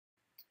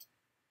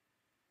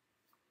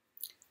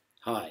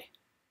Hi,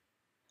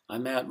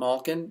 I'm Matt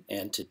Malkan,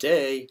 and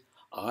today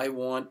I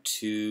want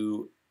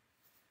to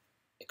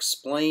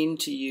explain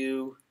to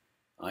you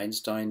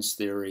Einstein's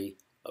theory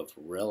of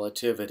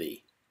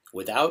relativity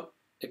without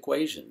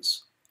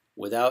equations,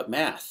 without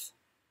math.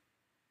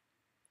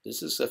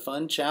 This is a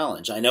fun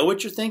challenge. I know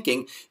what you're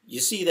thinking. You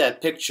see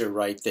that picture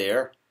right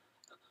there?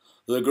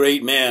 The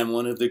great man,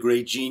 one of the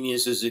great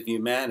geniuses of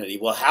humanity.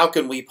 Well, how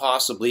can we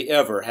possibly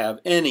ever have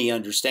any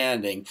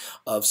understanding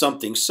of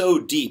something so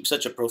deep,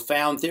 such a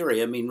profound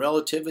theory? I mean,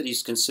 relativity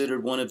is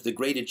considered one of the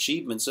great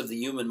achievements of the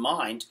human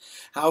mind.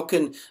 How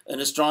can an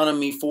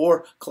astronomy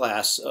 4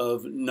 class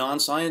of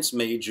non-science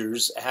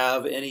majors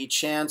have any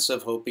chance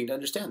of hoping to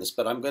understand this?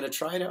 But I'm going to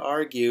try to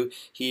argue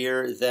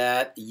here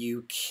that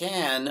you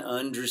can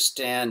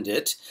understand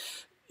it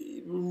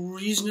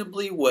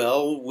reasonably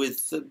well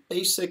with the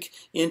basic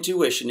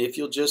intuition if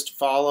you'll just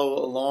follow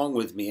along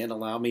with me and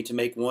allow me to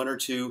make one or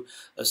two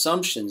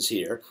assumptions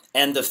here.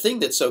 And the thing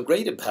that's so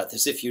great about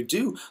this, if you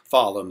do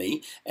follow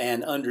me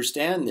and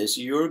understand this,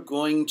 you're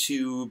going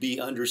to be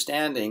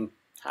understanding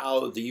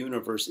how the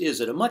universe is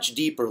at a much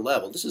deeper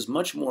level. This is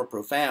much more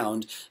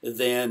profound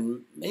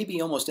than maybe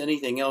almost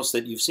anything else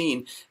that you've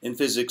seen in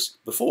physics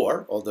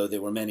before, although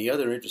there were many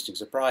other interesting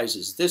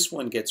surprises. This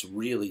one gets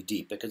really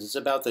deep because it's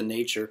about the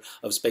nature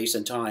of space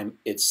and time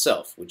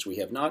itself, which we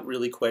have not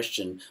really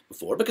questioned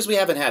before because we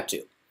haven't had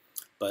to,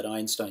 but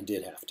Einstein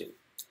did have to.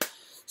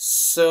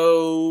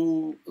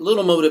 So, a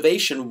little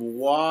motivation.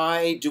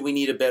 Why do we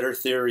need a better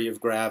theory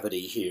of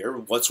gravity here?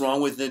 What's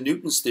wrong with the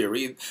Newton's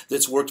theory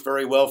that's worked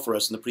very well for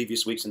us in the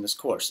previous weeks in this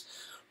course?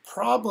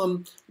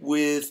 Problem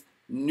with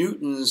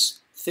Newton's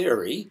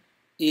theory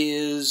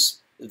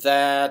is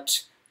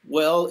that,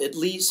 well, it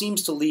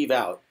seems to leave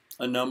out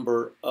a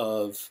number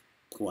of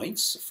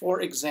points.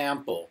 For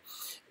example,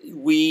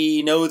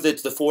 we know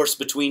that the force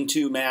between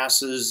two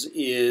masses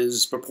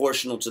is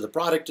proportional to the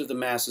product of the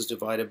masses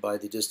divided by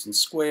the distance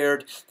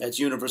squared. That's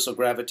universal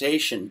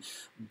gravitation.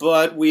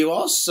 But we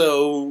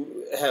also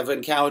have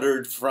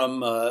encountered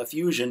from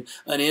fusion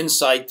an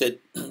insight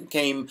that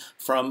came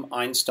from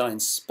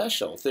Einstein's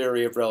special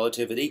theory of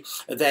relativity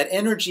that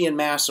energy and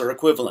mass are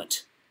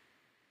equivalent.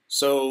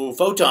 So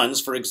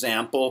photons, for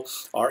example,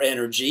 are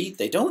energy.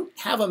 They don't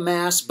have a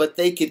mass, but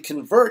they could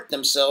convert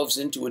themselves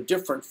into a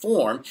different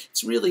form.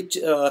 It's really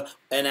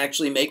and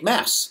actually make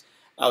mass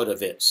out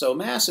of it. So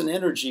mass and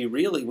energy,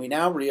 really, we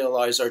now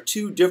realize are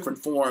two different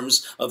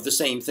forms of the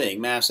same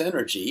thing, mass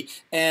energy.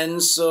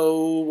 And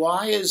so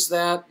why is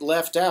that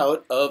left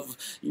out of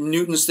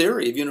Newton's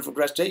theory of uniform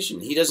gravitation?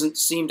 He doesn't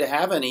seem to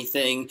have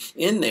anything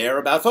in there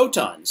about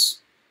photons,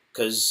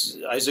 because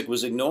Isaac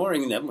was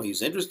ignoring them. Well, he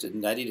was interested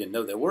in that. He didn't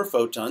know there were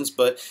photons,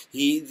 but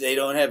they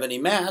don't have any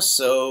mass,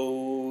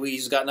 so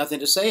he's got nothing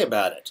to say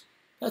about it.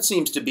 That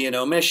seems to be an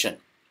omission.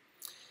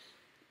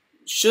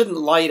 Shouldn't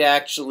light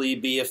actually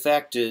be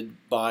affected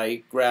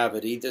by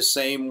gravity the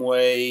same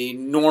way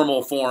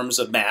normal forms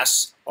of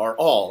mass are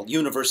all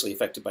universally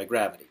affected by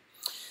gravity?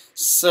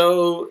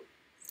 So,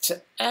 to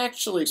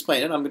actually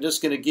explain it, I'm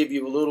just going to give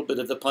you a little bit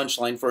of the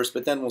punchline first,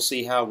 but then we'll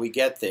see how we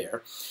get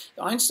there.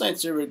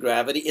 Einstein's theory of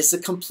gravity is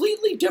a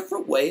completely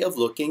different way of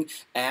looking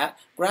at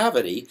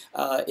gravity.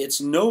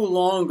 It's no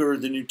longer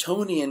the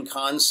Newtonian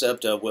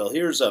concept of, well,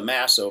 here's a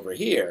mass over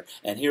here,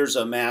 and here's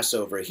a mass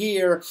over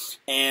here,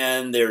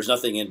 and there's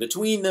nothing in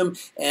between them,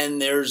 and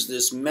there's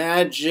this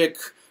magic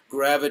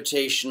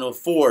gravitational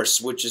force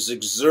which is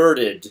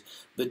exerted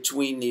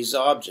between these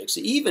objects.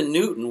 Even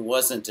Newton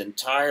wasn't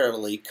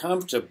entirely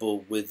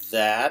comfortable with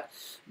that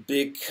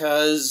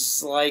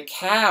because, like,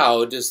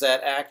 how does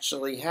that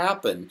actually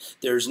happen?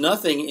 There's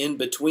nothing in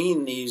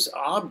between these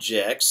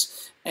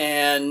objects,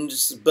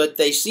 but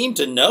they seem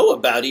to know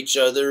about each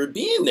other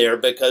being there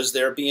because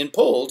they're being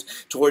pulled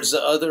towards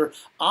the other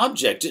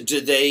object.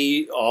 Do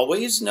they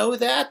always know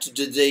that?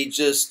 Did they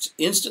just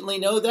instantly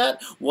know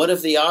that? What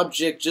if the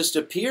object just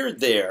appeared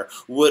there?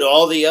 Would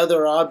all the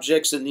other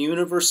objects in the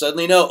universe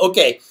suddenly know,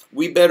 okay,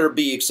 we better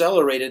be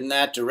accelerated in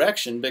that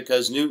direction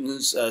because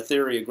Newton's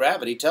theory of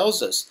gravity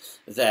tells us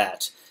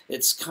that?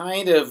 It's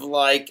kind of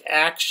like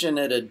action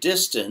at a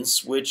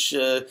distance, which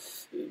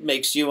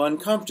makes you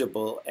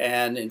uncomfortable,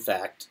 and in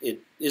fact,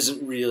 it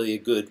isn't really a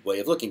good way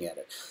of looking at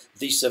it.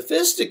 The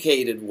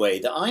sophisticated way,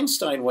 the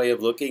Einstein way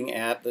of looking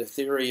at the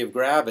theory of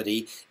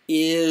gravity,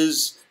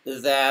 is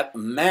that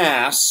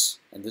mass,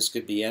 and this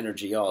could be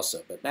energy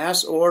also, but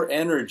mass or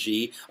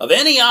energy of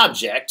any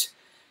object,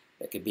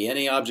 that could be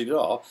any object at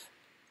all,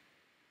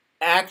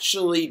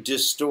 actually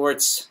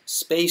distorts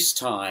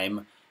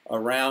space-time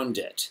around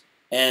it.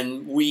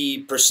 And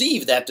we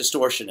perceive that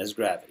distortion as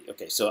gravity.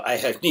 Okay, so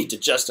I need to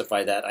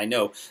justify that. I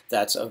know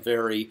that's a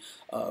very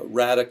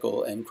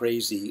radical and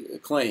crazy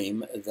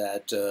claim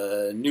that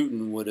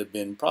Newton would have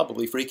been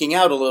probably freaking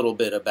out a little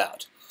bit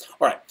about.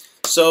 All right,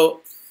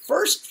 so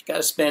first, got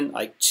to spend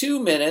like 2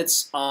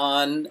 minutes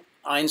on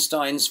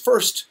Einstein's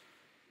first,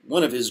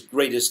 one of his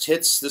greatest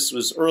hits. This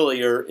was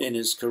earlier in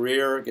his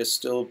career, I guess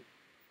still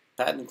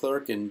patent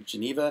clerk in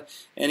Geneva.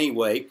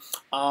 Anyway,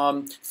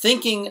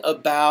 thinking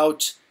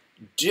about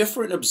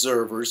different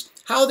observers,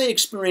 how they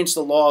experience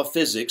the law of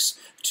physics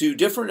to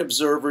different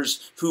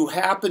observers who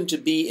happen to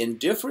be in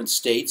different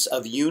states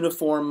of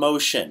uniform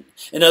motion.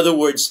 In other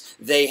words,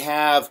 they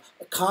have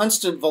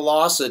constant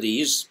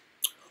velocities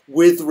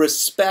with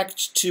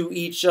respect to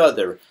each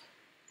other,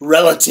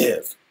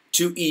 relative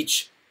to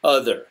each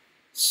other.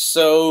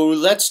 So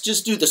let's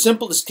just do the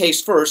simplest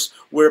case first,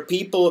 where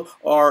people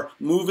are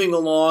moving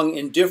along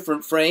in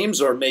different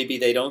frames, or maybe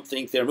they don't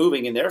think they're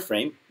moving in their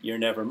frame. You're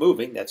never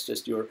moving, that's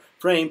just your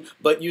frame.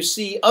 But you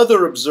see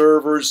other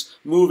observers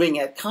moving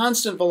at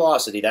constant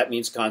velocity. That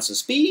means constant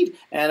speed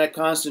and a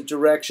constant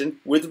direction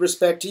with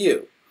respect to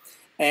you.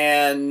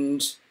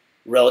 And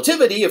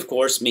relativity, of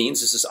course,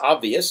 means, this is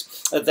obvious,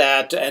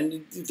 that,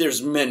 and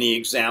there's many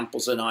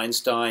examples in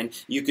Einstein,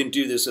 you can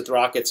do this with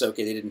rockets.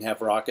 Okay, they didn't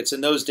have rockets. In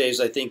those days,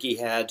 I think he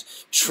had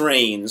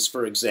trains,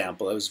 for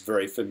example. That was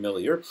very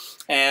familiar.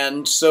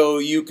 And so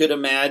you could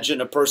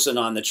imagine a person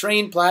on the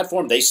train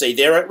platform. They say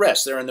they're at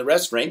rest. They're in the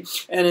rest frame.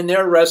 And in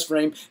their rest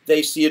frame,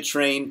 they see a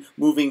train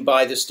moving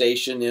by the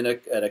station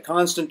at a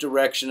constant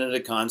direction at a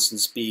constant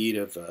speed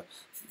of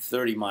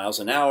 30 miles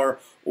an hour,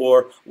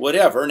 or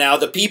whatever. Now,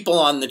 the people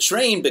on the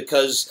train,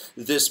 because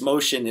this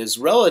motion is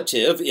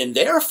relative, in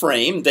their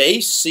frame,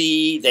 they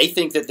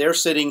think that they're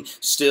sitting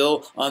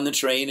still on the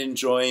train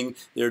enjoying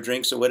their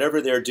drinks or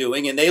whatever they're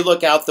doing, and they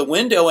look out the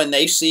window and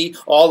they see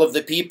all of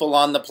the people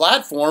on the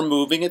platform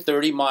moving at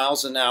 30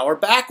 miles an hour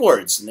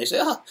backwards. And they say,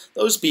 ah,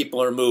 those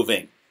people are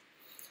moving.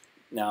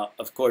 Now,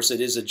 of course, it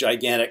is a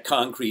gigantic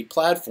concrete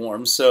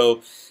platform,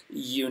 so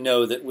you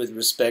know that with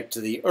respect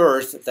to the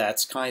Earth,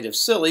 that's kind of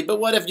silly. But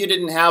what if you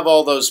didn't have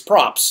all those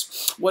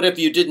props? What if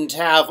you didn't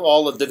have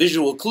all of the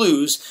visual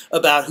clues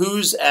about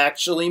who's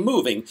actually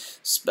moving?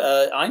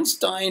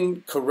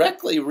 Einstein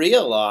correctly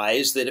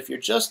realized that if you're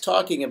just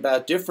talking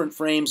about different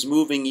frames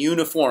moving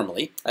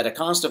uniformly at a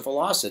constant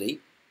velocity,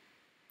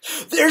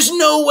 there's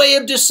no way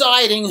of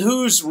deciding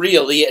who's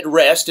really at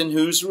rest and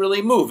who's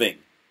really moving.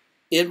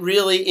 It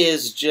really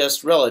is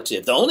just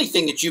relative. The only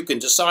thing that you can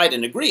decide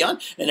and agree on,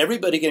 and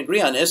everybody can agree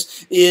on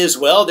this, is,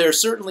 well,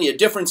 there's certainly a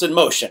difference in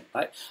motion.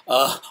 Right?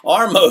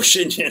 Our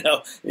motion,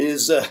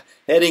 is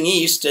heading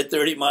east at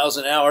 30 miles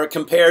an hour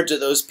compared to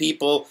those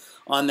people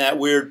on that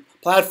weird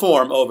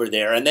platform over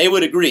there. And they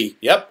would agree,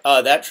 yep,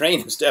 that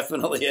train is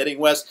definitely heading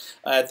west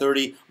at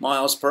 30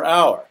 miles per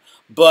hour.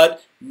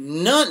 But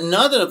none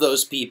of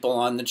those people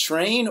on the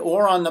train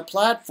or on the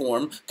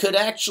platform could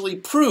actually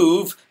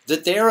prove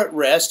that they're at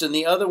rest and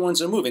the other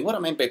ones are moving. What I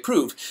mean by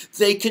prove,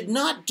 they could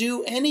not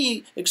do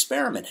any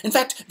experiment. In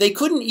fact, they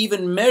couldn't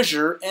even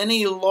measure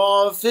any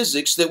law of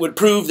physics that would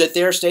prove that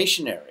they're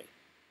stationary.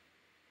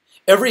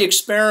 Every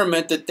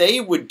experiment that they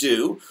would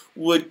do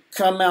would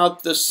come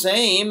out the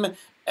same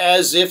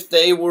as if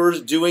they were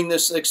doing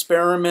this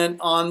experiment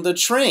on the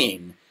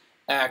train,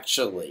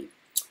 actually.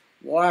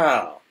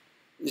 Wow.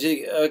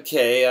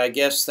 Okay, I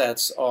guess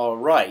that's all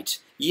right.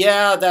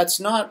 Yeah, that's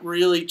not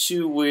really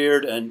too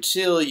weird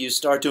until you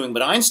start doing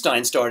what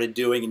Einstein started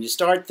doing, and you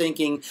start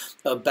thinking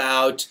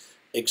about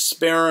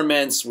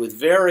experiments with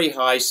very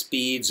high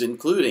speeds,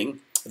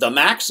 including the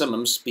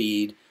maximum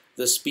speed,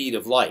 the speed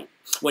of light.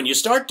 When you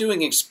start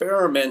doing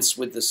experiments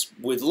with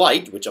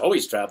light, which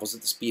always travels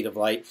at the speed of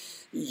light,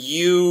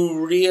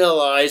 you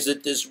realize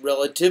that this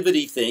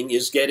relativity thing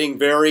is getting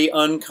very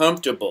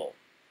uncomfortable.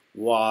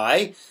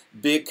 Why?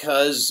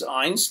 Because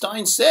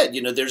Einstein said,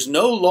 there's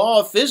no law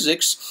of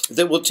physics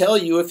that will tell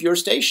you if you're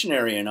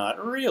stationary or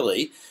not.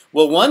 Really?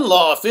 Well, one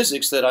law of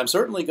physics that I'm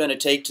certainly going to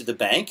take to the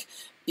bank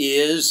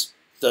is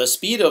the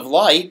speed of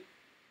light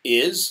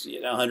is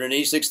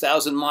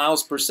 186,000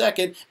 miles per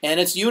second,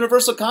 and it's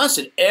universal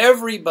constant.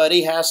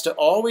 Everybody has to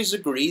always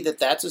agree that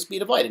that's the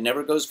speed of light. It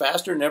never goes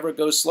faster, never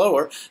goes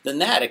slower than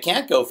that. It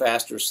can't go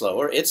faster or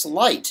slower. It's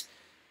light.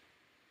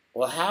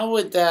 Well, how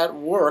would that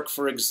work,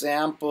 for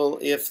example,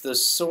 if the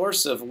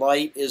source of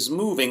light is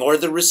moving, or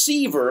the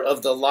receiver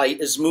of the light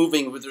is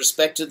moving with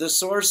respect to the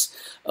source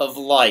of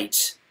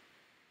light?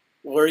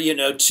 Or,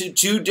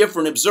 two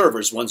different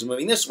observers, one's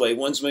moving this way,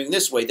 one's moving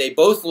this way. They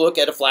both look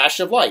at a flash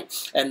of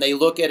light, and they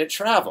look at it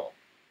travel.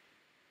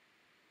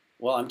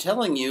 Well, I'm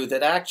telling you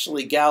that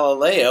actually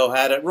Galileo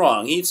had it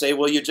wrong. He'd say,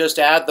 well, you just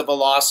add the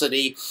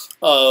velocity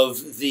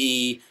of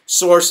the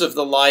source of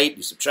the light,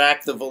 you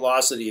subtract the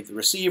velocity of the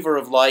receiver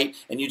of light,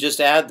 and you just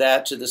add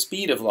that to the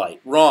speed of light.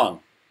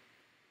 Wrong.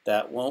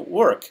 That won't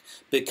work,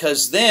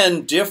 because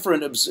then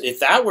if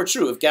that were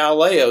true, if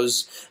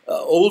Galileo's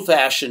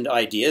old-fashioned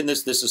idea, and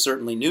this is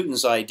certainly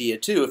Newton's idea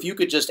too, if you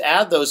could just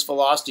add those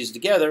velocities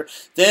together,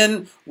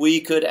 then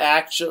we would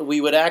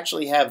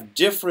actually have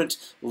different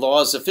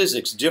laws of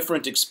physics,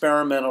 different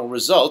experimental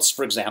results,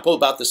 for example,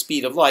 about the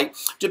speed of light,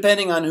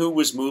 depending on who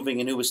was moving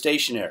and who was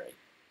stationary.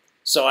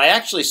 So I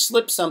actually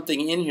slipped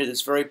something in here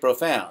that's very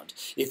profound.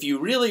 If you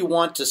really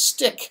want to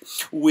stick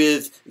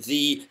with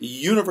the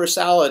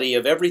universality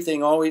of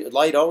everything,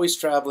 light always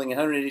traveling at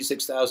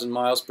 186,000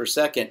 miles per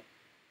second,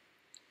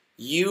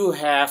 you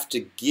have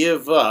to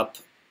give up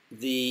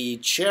the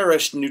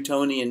cherished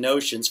Newtonian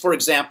notions. For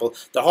example,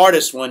 the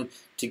hardest one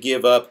to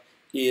give up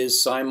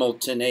is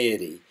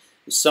simultaneity.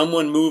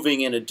 someone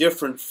moving in a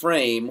different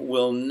frame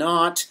will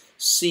not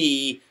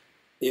see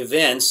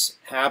events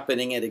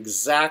happening at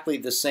exactly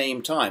the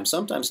same time,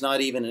 sometimes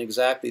not even in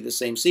exactly the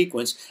same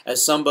sequence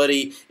as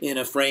somebody in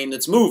a frame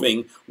that's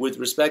moving with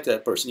respect to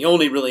that person. You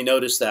only really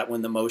notice that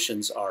when the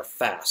motions are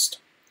fast.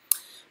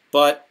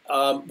 But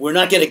we're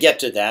not going to get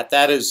to that.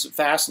 That is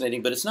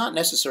fascinating, but it's not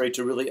necessary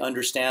to really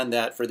understand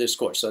that for this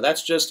course. So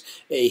that's just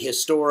a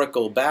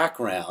historical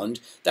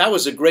background. That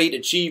was a great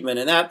achievement,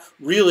 and that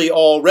really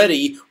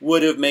already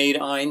would have made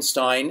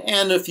Einstein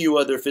and a few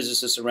other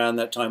physicists around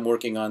that time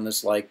working on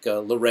this, like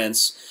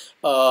Lorentz,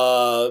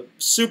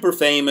 super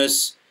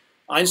famous.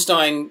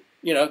 Einstein,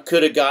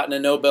 could have gotten a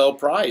Nobel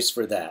Prize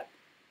for that.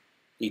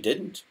 He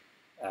didn't,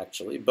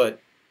 actually, but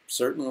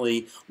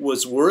certainly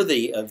was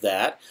worthy of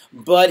that,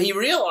 but he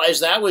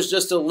realized that was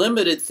just a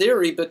limited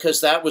theory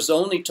because that was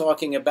only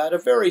talking about a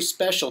very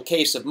special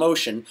case of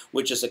motion,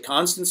 which is a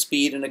constant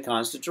speed and a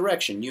constant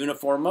direction,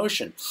 uniform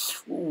motion.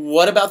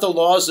 What about the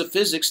laws of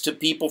physics to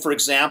people, for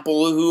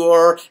example, who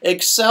are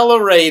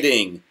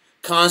accelerating,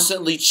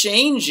 constantly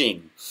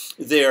changing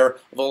their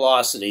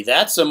velocity?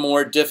 That's a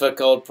more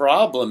difficult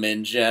problem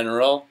in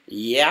general.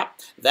 Yeah,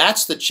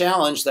 that's the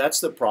challenge, that's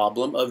the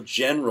problem of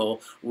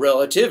general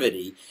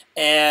relativity.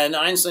 And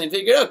Einstein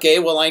figured, okay,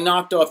 well, I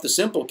knocked off the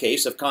simple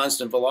case of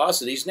constant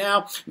velocities.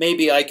 Now,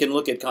 maybe I can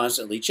look at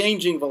constantly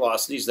changing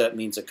velocities. That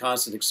means a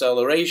constant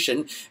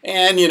acceleration.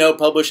 And,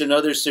 publish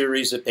another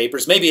series of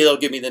papers. Maybe they'll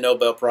give me the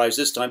Nobel Prize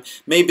this time.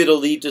 Maybe it'll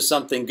lead to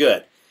something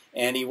good.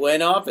 And he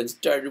went off and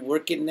started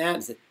working that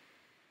and said,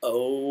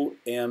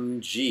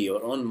 OMG,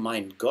 oh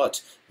mein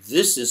Gott,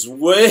 this is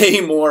way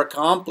more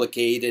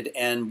complicated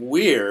and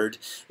weird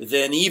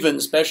than even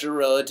special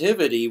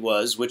relativity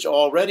was, which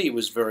already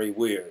was very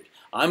weird.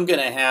 I'm going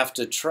to have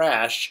to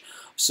trash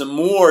some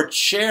more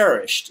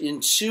cherished,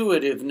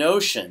 intuitive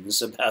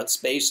notions about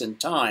space and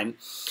time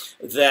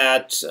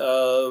that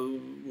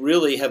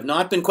really have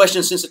not been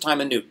questioned since the time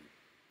of Newton.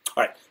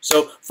 All right,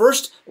 so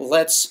first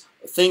let's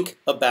think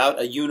about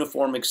a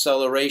uniform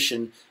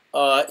acceleration.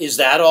 Is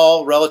that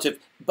all relative?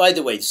 By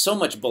the way, so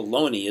much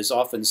baloney is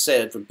often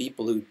said from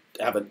people who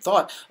haven't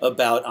thought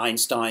about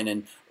Einstein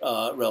and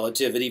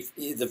relativity.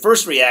 The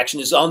first reaction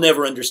is, I'll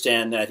never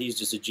understand that. He's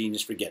just a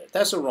genius, forget it.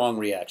 That's a wrong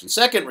reaction.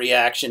 Second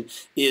reaction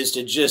is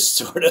to just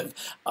sort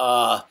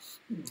of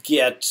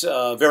get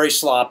very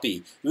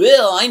sloppy.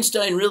 Well,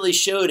 Einstein really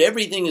showed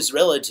everything is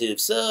relative,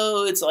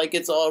 so it's like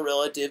it's all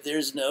relative.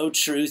 There's no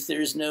truth,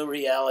 there's no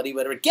reality,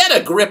 whatever. Get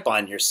a grip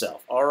on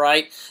yourself, all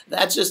right?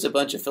 That's just a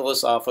bunch of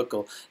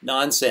philosophical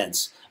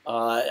nonsense.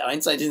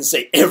 Einstein didn't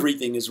say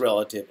everything is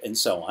relative and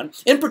so on.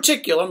 In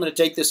particular, I'm going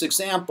to take this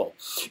example.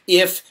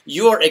 If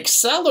you're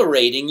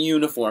accelerating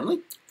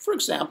uniformly, for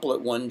example,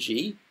 at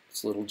 1g,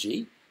 it's little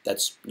g,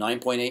 that's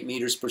 9.8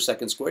 meters per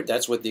second squared.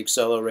 That's what the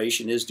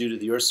acceleration is due to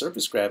the Earth's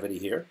surface gravity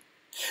here.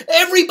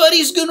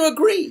 Everybody's going to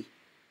agree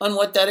on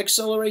what that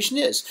acceleration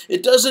is.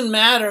 It doesn't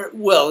matter,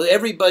 well,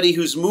 everybody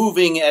who's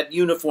moving at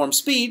uniform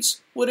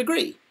speeds would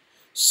agree.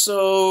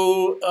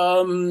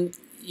 So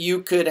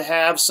you could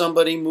have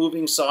somebody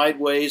moving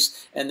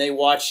sideways and they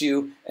watch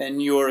you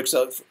and you're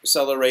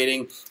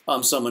accelerating,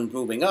 someone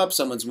moving up,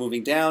 someone's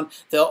moving down.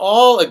 They'll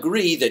all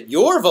agree that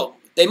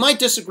they might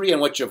disagree on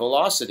what your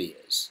velocity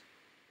is,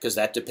 because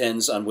that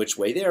depends on which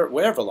way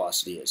where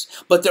velocity is.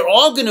 But they're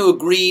all going to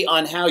agree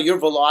on how your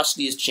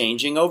velocity is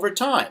changing over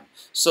time.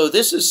 So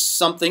this is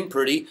something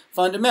pretty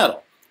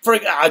fundamental.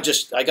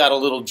 I got a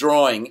little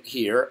drawing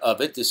here of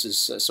it. This is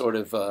sort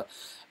of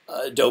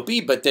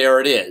dopey, but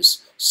there it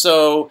is.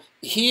 So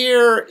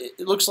here,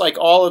 it looks like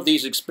all of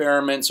these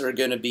experiments are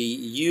going to be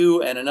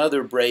you and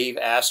another brave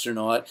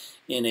astronaut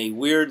in a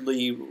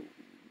weirdly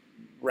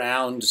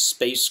round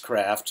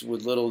spacecraft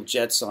with little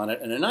jets on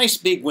it and a nice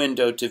big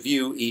window to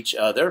view each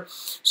other.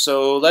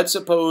 So let's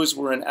suppose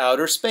we're in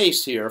outer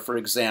space here, for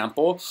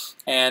example,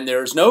 and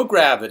there's no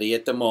gravity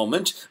at the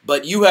moment,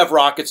 but you have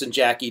rockets and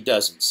Jackie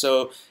doesn't.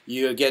 So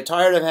you get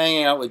tired of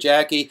hanging out with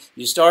Jackie,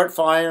 you start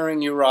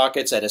firing your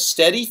rockets at a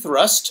steady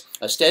thrust,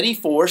 a steady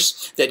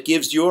force that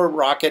gives your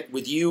rocket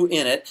with you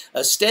in it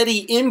a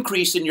steady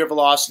increase in your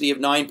velocity of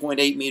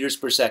 9.8 meters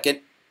per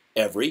second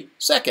every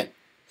second.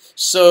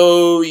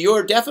 So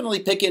you're definitely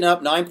picking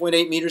up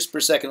 9.8 meters per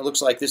second. It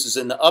looks like this is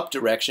in the up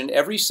direction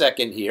every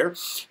second here.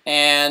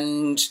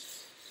 And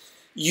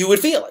you would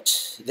feel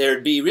it.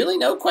 There'd be really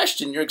no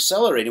question you're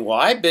accelerating.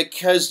 Why?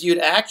 Because you'd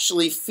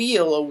actually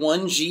feel a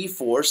 1g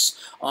force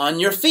on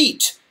your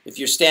feet. If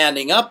you're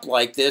standing up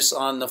like this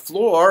on the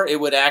floor, it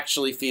would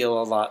actually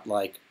feel a lot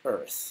like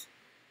Earth.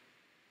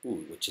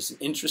 Ooh, which is an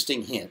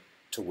interesting hint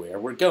to where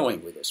we're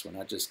going with this. We're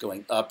not just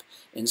going up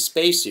in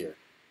space here.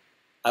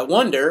 I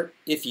wonder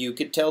if you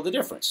could tell the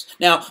difference.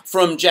 Now,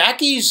 from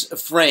Jackie's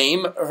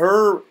frame,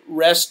 her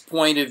rest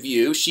point of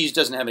view, she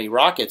doesn't have any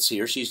rockets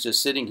here. She's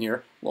just sitting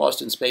here,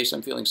 lost in space.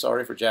 I'm feeling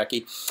sorry for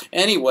Jackie.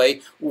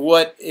 Anyway,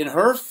 what in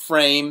her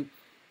frame,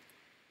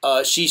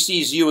 she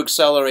sees you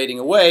accelerating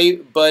away,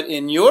 but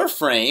in your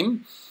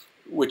frame,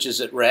 which is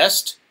at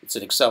rest, it's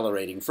an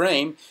accelerating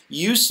frame,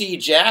 you see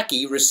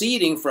Jackie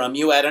receding from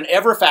you at an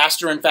ever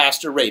faster and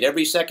faster rate.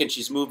 Every second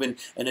she's moving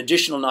an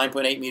additional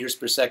 9.8 meters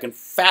per second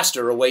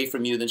faster away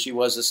from you than she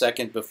was a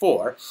second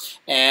before.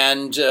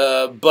 And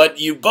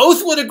but you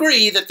both would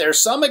agree that there's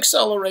some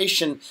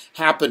acceleration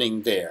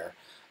happening there.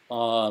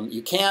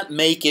 You can't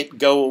make it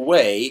go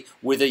away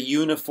with a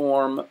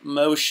uniform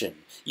motion.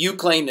 You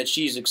claim that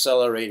she's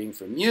accelerating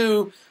from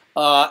you.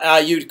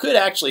 You could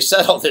actually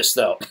settle this,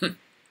 though.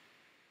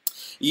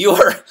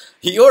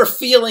 You're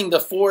feeling the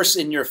force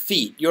in your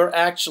feet. You're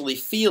actually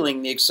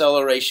feeling the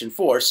acceleration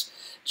force.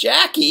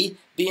 Jackie,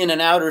 being in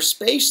outer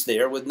space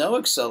there with no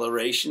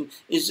acceleration,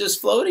 is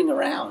just floating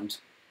around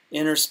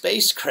in her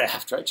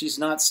spacecraft, right? She's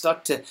not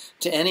stuck to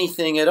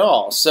anything at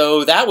all.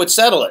 So that would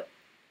settle it.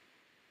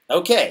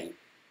 Okay,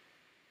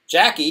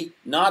 Jackie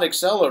not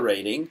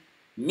accelerating,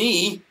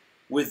 me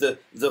with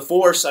the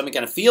force, I'm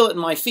going to feel it in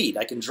my feet.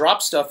 I can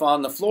drop stuff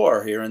on the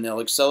floor here and they'll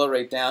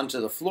accelerate down to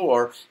the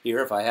floor here.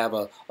 If I have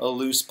a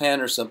loose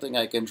pen or something,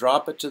 I can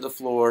drop it to the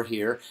floor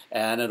here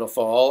and it'll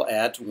fall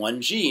at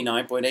 1g,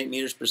 9.8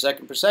 meters per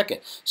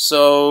second.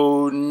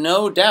 So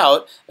no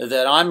doubt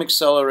that I'm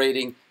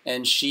accelerating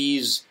and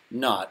she's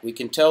not. We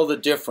can tell the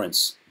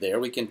difference there.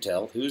 We can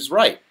tell who's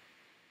right.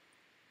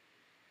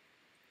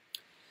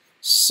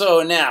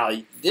 So now,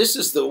 this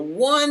is the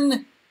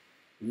one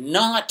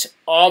not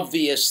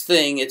obvious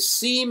thing. It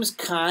seems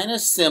kind of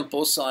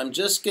simple, so I'm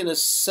just going to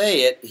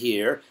say it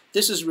here.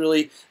 This is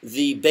really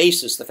the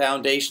basis, the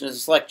foundation of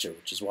this lecture,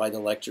 which is why the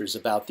lecture is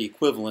about the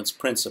equivalence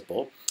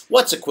principle.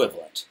 What's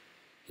equivalent?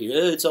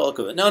 Here, it's all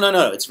equivalent.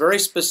 No. It's a very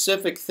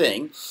specific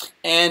thing,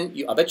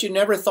 and I bet you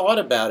never thought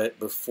about it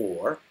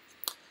before.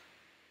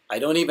 I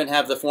don't even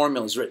have the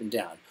formulas written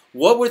down.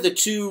 What were the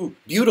two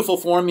beautiful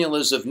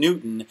formulas of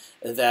Newton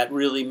that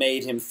really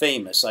made him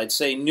famous? I'd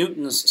say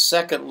Newton's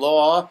second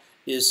law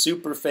is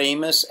super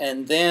famous,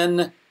 and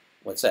then,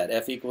 what's that,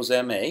 F equals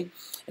ma?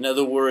 In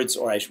other words,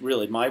 or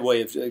really, my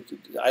way of,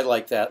 I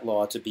like that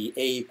law to be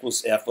A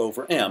equals F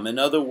over m. In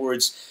other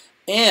words,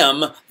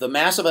 m, the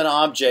mass of an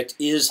object,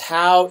 is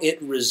how it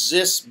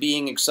resists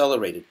being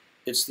accelerated.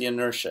 It's the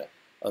inertia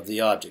of the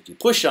object. You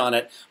push on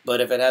it, but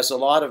if it has a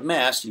lot of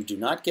mass, you do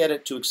not get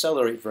it to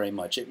accelerate very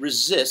much. It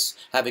resists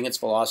having its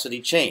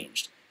velocity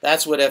changed.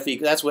 That's what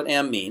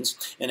m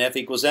means in F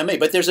equals ma.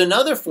 But there's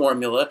another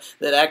formula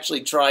that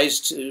actually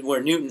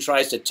where Newton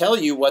tries to tell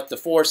you what the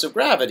force of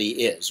gravity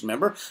is.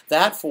 Remember,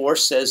 that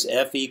force says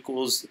F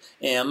equals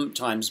m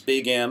times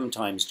big M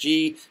times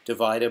g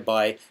divided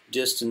by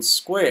distance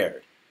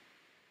squared.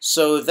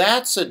 So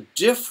that's a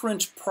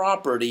different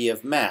property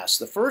of mass.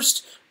 The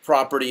first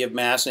property of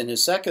mass in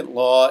his second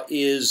law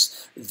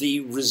is the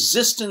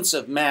resistance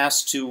of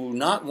mass to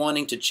not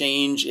wanting to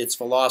change its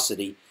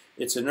velocity,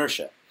 its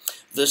inertia.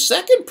 The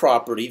second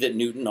property that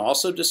Newton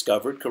also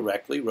discovered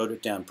correctly, wrote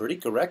it down pretty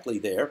correctly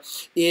there,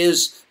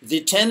 is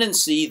the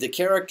tendency, the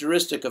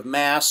characteristic of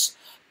mass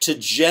to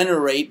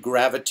generate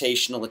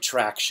gravitational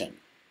attraction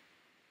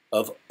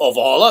of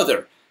all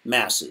other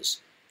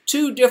masses.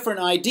 Two different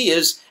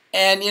ideas.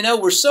 And, you know,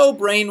 we're so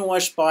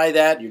brainwashed by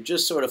that. You're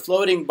just sort of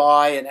floating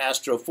by in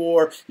Astro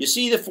 4. You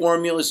see the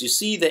formulas, you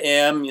see the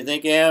M, you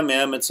think M,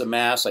 it's a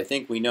mass. I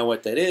think we know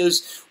what that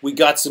is. We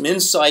got some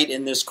insight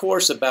in this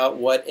course about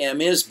what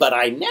M is, but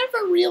I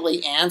never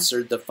really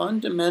answered the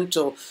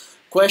fundamental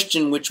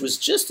question, which was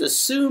just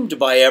assumed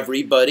by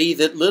everybody,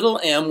 that little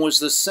m was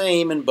the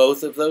same in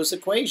both of those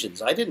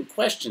equations. I didn't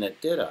question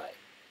it, did I?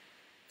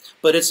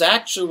 But it's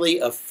actually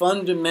a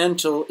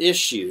fundamental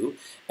issue,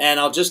 and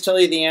I'll just tell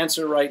you the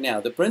answer right now.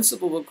 The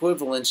principle of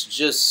equivalence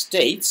just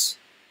states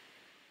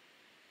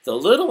the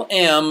little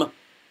m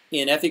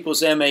in F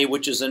equals ma,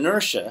 which is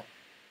inertia,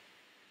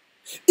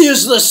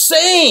 is the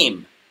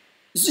same.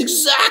 It's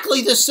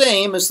exactly the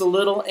same as the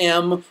little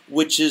m,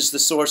 which is the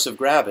source of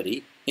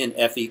gravity, in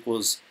F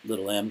equals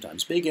little m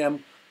times big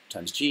M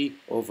times g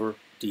over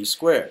d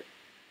squared.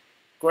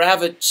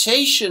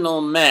 Gravitational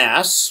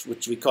mass,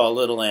 which we call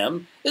little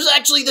m, is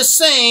actually the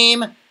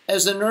same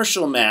as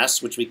inertial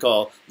mass, which we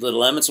call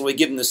little m, and so we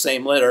give them the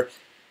same letter.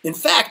 In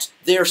fact,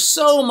 they're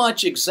so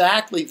much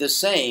exactly the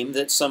same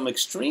that some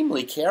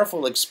extremely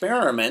careful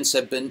experiments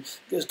have been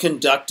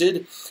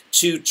conducted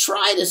to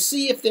try to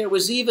see if there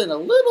was even a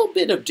little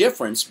bit of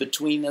difference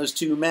between those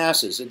two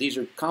masses. And these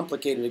are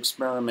complicated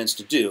experiments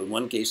to do. In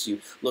one case,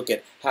 you look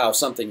at how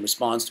something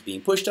responds to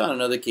being pushed on. In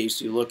another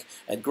case, you look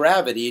at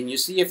gravity, and you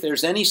see if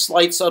there's any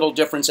slight subtle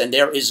difference, and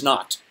there is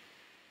not.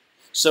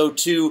 So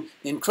to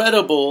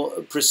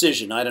incredible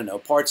precision, I don't know,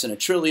 parts in a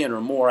trillion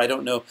or more, I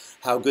don't know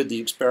how good the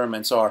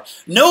experiments are,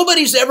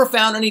 nobody's ever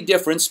found any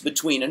difference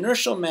between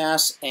inertial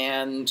mass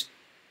and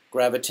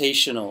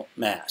gravitational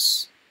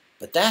mass.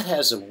 But that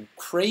has a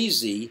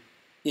crazy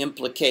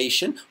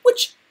implication,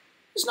 which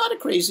is not a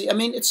crazy, I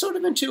mean, it's sort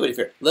of intuitive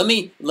here. Let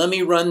me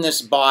run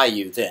this by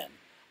you then.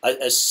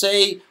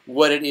 Say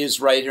what it is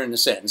right here in the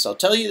sentence. I'll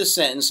tell you the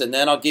sentence, and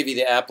then I'll give you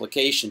the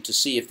application to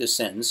see if this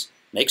sentence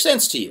makes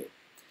sense to you.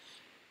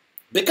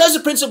 Because the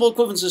principle of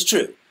equivalence is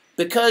true,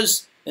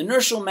 because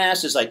Inertial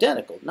mass is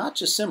identical, not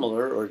just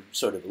similar or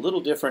sort of a little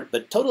different,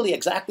 but totally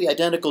exactly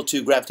identical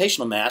to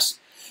gravitational mass.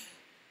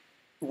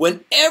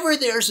 Whenever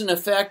there's an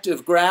effect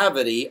of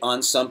gravity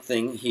on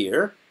something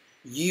here,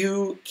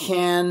 you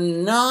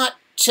cannot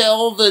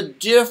tell the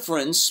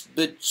difference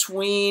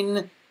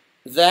between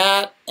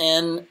that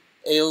and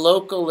a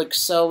local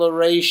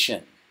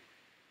acceleration.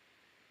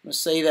 Let's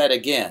say that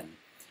again.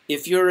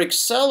 If you're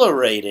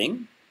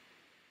accelerating,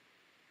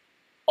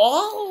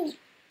 all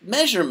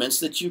measurements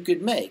that you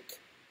could make,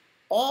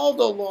 all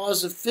the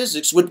laws of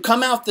physics would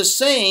come out the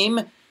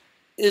same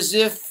as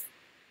if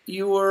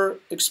you were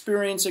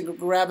experiencing a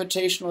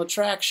gravitational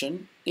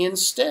attraction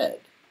instead.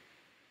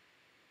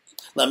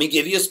 Let me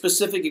give you a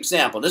specific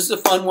example. This is a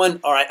fun one.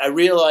 All right, I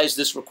realize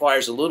this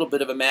requires a little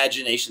bit of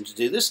imagination to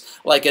do this.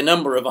 Like a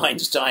number of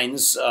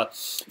Einstein's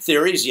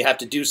theories, you have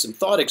to do some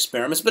thought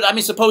experiments. But I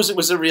mean, suppose it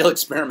was a real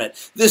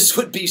experiment. This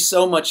would be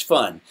so much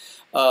fun.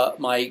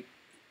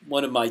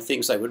 One of my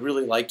things I would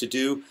really like to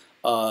do,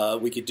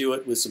 we could do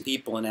it with some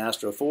people in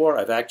Astro 4.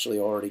 I've actually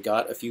already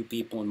got a few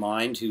people in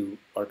mind who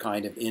are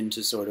kind of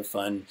into sort of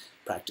fun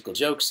practical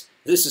jokes.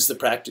 This is the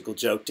practical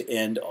joke to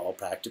end all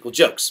practical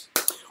jokes.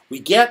 We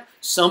get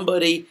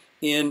somebody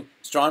in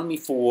Astronomy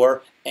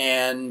 4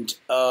 and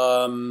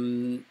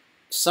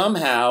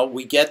somehow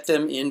we get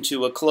them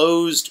into a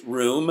closed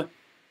room.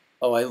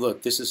 Oh,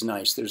 look, this is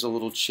nice. There's a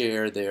little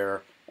chair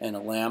there and a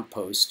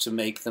lamppost to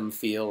make them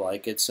feel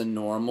like it's a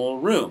normal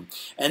room.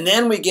 And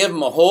then we give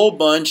them a whole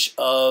bunch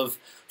of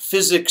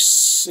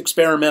physics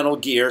experimental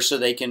gear so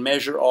they can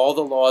measure all the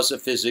laws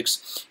of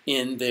physics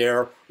in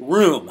their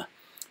room.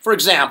 For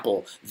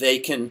example, they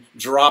can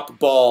drop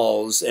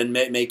balls and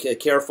make a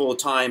careful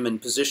time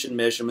and position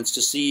measurements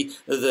to see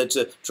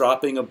that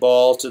dropping a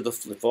ball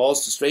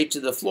falls straight to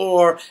the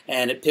floor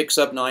and it picks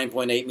up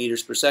 9.8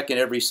 meters per second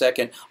every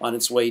second on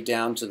its way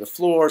down to the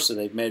floor. So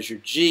they've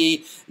measured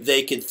G.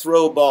 They could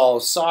throw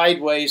balls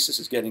sideways. This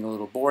is getting a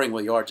little boring.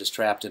 Well, you are just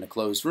trapped in a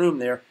closed room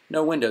there.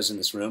 No windows in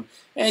this room.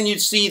 And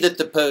you'd see that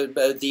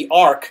the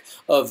arc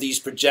of these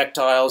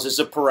projectiles is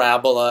a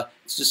parabola.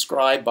 It's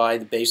described by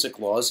the basic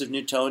laws of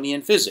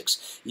Newtonian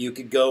physics. You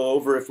could go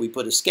over, if we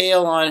put a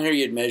scale on here,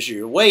 you'd measure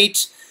your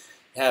weight.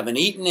 Haven't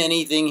eaten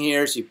anything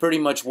here, so you're pretty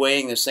much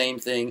weighing the same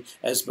thing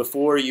as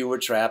before you were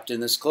trapped in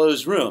this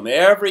closed room.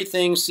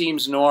 Everything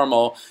seems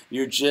normal.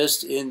 You're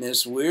just in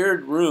this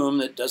weird room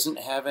that doesn't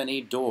have any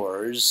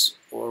doors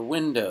or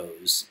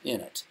windows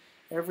in it.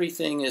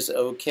 Everything is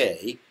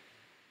okay.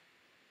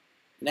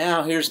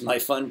 Now here's my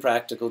fun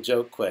practical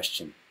joke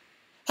question.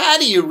 How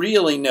do you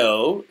really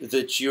know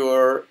that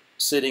you're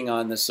sitting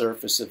on the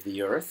surface of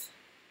the Earth?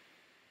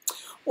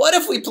 What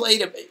if we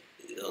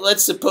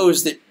let's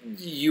suppose that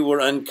you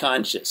were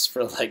unconscious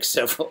for like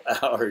several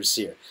hours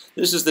here.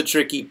 This is the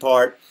tricky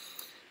part.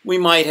 We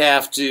might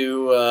have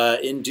to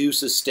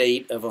induce a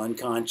state of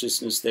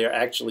unconsciousness there.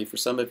 Actually, for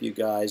some of you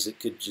guys, it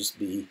could just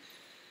be,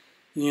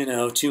 you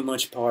know, too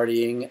much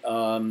partying,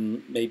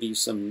 maybe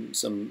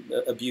some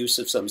abuse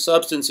of some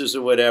substances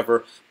or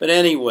whatever. But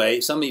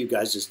anyway, some of you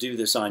guys just do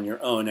this on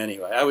your own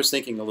anyway. I was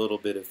thinking a little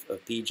bit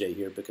of PJ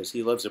here because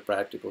he loves a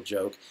practical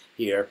joke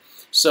here.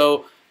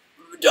 So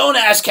don't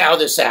ask how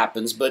this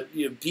happens, but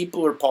you know,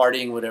 people are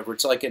partying, whatever.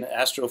 It's like an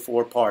Astro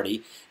 4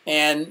 party.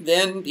 And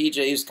then PJ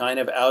is kind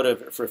of out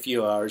of it for a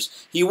few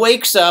hours. He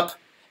wakes up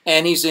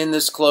and he's in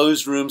this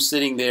closed room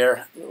sitting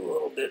there, a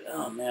little bit,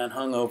 oh man,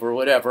 hungover,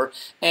 whatever.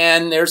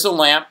 And there's a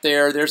lamp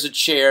there, there's a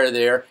chair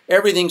there.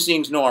 Everything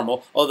seems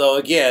normal, although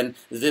again,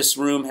 this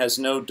room has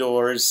no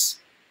doors,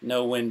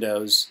 no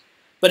windows.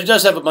 But it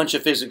does have a bunch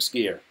of physics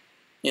gear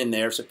in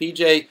there. So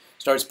PJ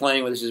starts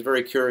playing with this. He's a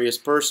very curious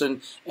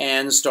person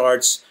and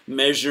starts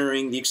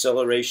measuring the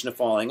acceleration of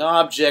falling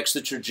objects,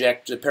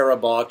 the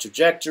parabolic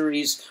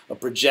trajectories of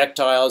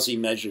projectiles. He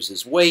measures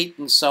his weight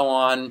and so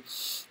on.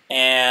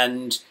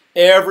 And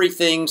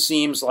everything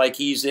seems like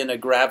he's in a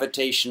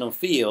gravitational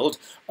field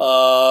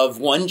of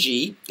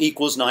 1g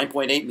equals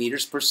 9.8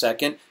 meters per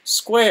second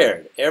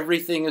squared.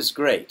 Everything is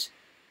great.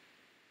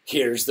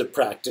 Here's the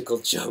practical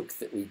joke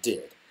that we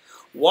did.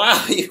 While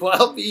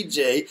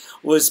PJ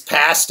was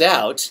passed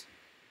out,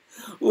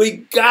 we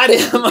got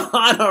him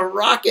on a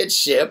rocket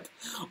ship,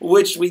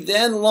 which we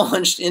then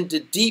launched into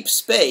deep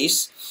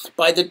space.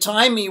 By the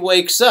time he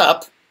wakes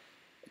up,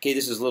 okay,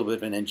 this is a little bit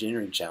of an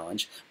engineering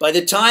challenge. By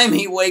the time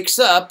he wakes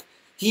up,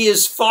 he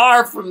is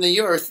far from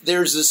the Earth.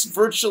 There's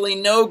virtually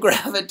no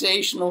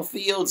gravitational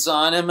fields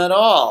on him at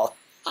all.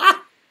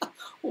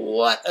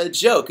 What a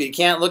joke. You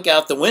can't look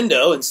out the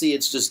window and see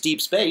it's just deep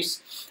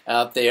space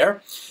out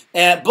there.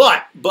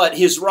 But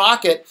his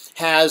rocket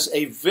has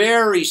a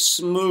very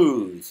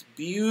smooth,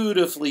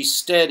 beautifully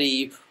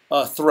steady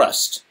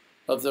thrust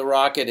of the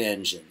rocket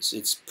engines.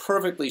 It's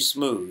perfectly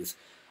smooth.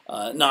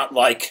 Not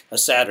like a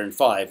Saturn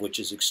V, which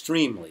is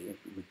extremely,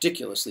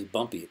 ridiculously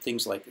bumpy. It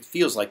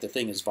feels like the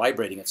thing is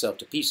vibrating itself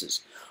to pieces,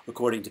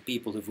 according to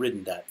people who've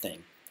ridden that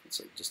thing. It's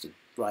just a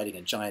riding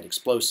a giant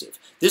explosive.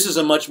 This is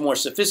a much more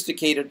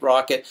sophisticated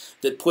rocket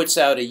that puts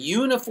out a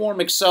uniform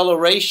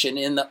acceleration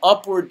in the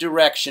upward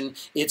direction.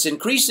 It's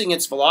increasing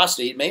its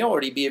velocity. It may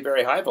already be a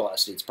very high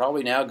velocity. It's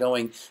probably now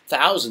going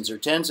thousands or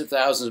tens of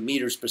thousands of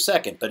meters per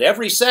second. But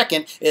every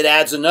second, it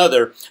adds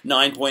another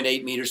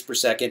 9.8 meters per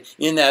second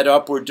in that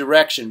upward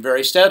direction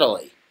very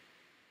steadily.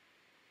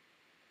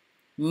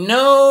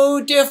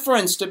 No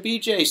difference to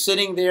PJ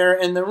sitting there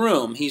in the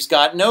room. He's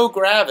got no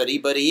gravity,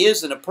 but he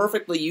is in a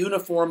perfectly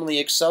uniformly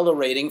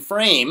accelerating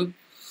frame.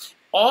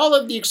 All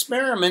of the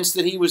experiments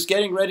that he was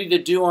getting ready to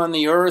do on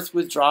the Earth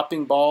with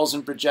dropping balls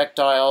and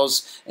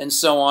projectiles and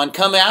so on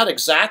come out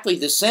exactly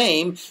the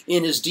same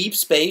in his deep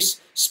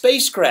space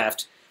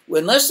spacecraft.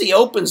 Unless he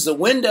opens the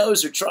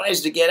windows or tries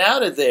to get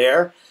out of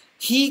there,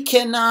 he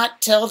cannot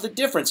tell the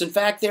difference. In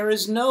fact, there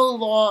is no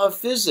law of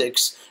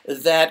physics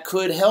that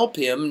could help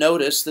him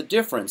notice the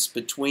difference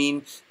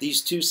between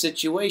these two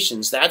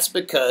situations. That's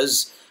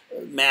because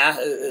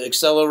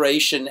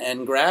acceleration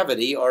and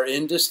gravity are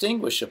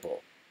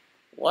indistinguishable.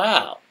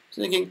 Wow.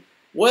 So thinking,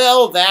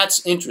 well,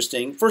 that's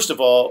interesting. First of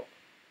all,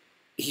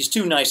 he's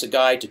too nice a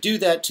guy to do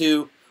that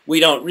to. We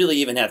don't really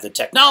even have the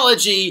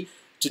technology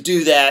to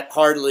do that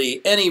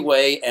hardly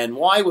anyway, and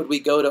why would we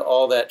go to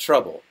all that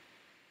trouble?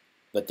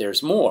 But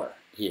there's more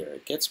here.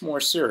 It gets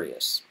more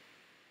serious.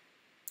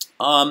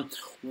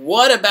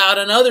 What about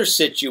another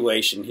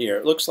situation here?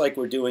 It looks like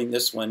we're doing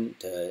this one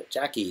to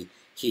Jackie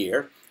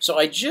here. So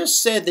I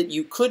just said that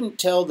you couldn't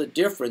tell the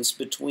difference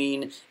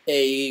between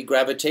a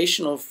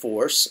gravitational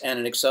force and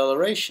an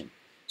acceleration.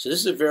 So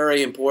this is a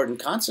very important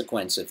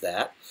consequence of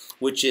that,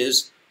 which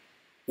is,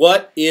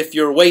 what if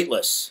you're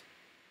weightless?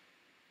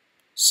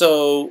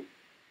 So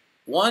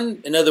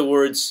in other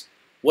words,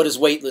 what does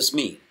weightless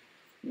mean?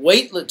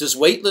 Does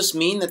weightless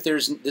mean that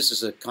this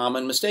is a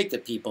common mistake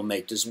that people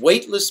make. Does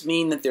weightless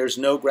mean that there's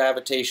no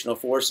gravitational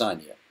force on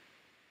you?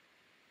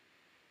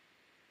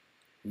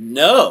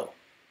 No.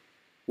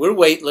 We're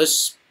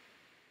weightless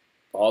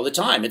all the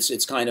time.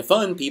 It's kind of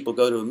fun. People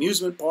go to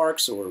amusement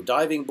parks or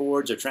diving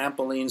boards or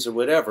trampolines or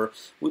whatever.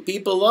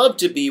 People love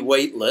to be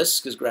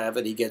weightless because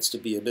gravity gets to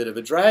be a bit of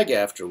a drag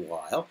after a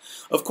while.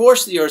 Of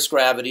course, the Earth's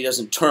gravity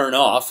doesn't turn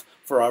off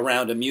for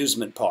around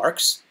amusement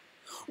parks.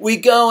 We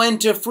go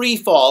into free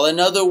fall. In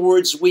other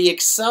words, we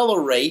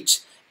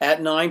accelerate at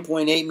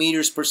 9.8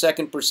 meters per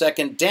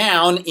second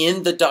down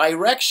in the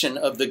direction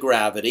of the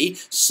gravity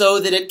so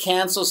that it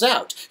cancels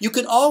out. You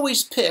can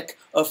always pick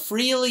a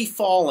freely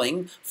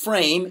falling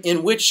frame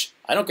in which,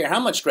 I don't care how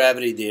much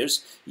gravity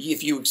there's,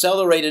 if you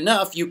accelerate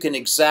enough, you can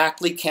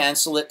exactly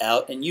cancel it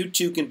out and you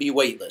too can be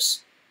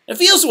weightless. It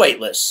feels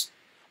weightless.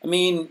 I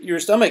mean,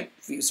 your stomach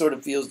sort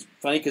of feels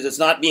funny because it's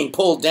not being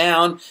pulled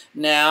down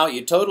now.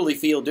 You totally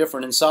feel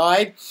different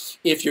inside.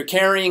 If you're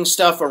carrying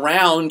stuff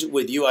around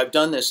with you, I've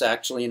done this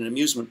actually in an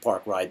amusement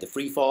park ride, the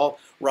free fall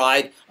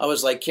ride. I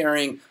was like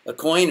carrying a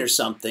coin or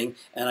something,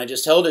 and I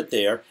just held it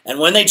there. And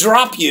when they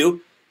drop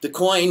you, the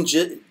coin,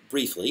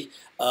 briefly,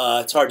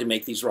 it's hard to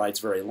make these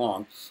rides very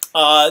long,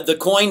 the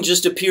coin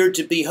just appeared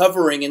to be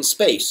hovering in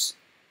space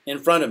in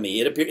front of me.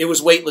 It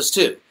was weightless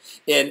too.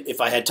 And if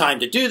I had time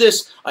to do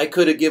this, I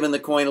could have given the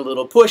coin a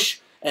little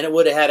push, and it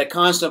would have had a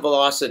constant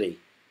velocity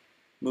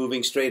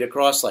moving straight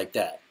across like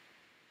that.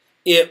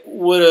 It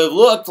would have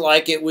looked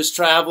like it was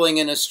traveling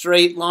in a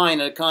straight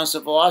line at a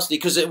constant velocity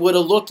because it would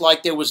have looked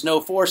like there was no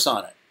force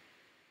on it.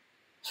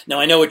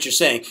 Now, I know what you're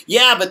saying.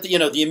 Yeah, but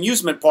the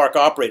amusement park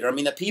operator, I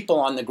mean, the people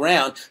on the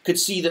ground could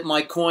see that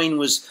my coin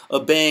was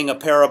obeying a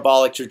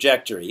parabolic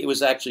trajectory. It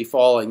was actually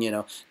falling,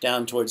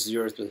 down towards the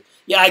Earth.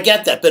 Yeah, I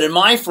get that. But in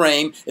my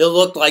frame, it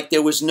looked like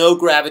there was no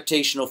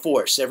gravitational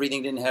force.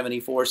 Everything didn't have any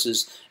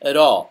forces at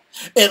all.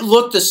 It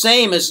looked the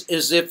same as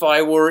if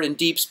I were in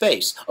deep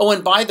space. Oh,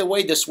 and by the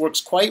way, this works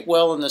quite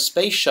well in the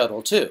space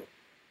shuttle, too.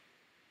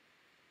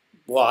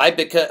 Why?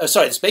 Because,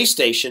 the space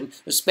station.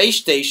 The space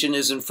station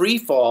is in free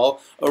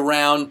fall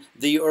around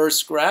the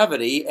Earth's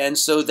gravity, and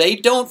so they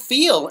don't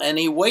feel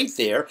any weight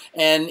there.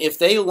 And if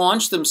they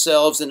launch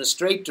themselves in a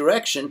straight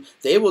direction,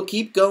 they will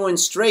keep going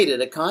straight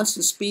at a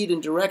constant speed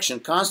and direction,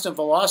 constant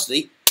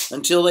velocity,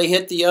 until they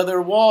hit the other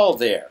wall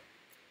there.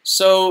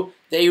 So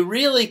they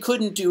really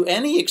couldn't do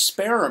any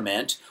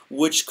experiment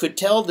which could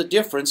tell the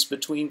difference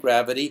between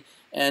gravity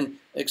and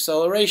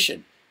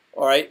acceleration.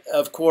 All right,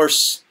 of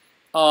course.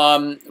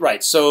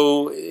 Right,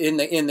 so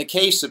in the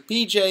case of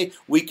PJ,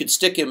 we could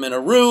stick him in a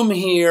room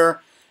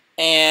here,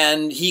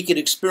 and he could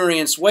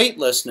experience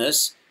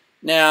weightlessness.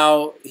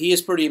 Now, he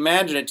is pretty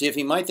imaginative.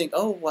 He might think,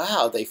 oh,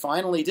 wow, they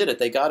finally did it.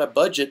 They got a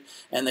budget,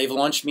 and they've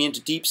launched me into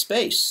deep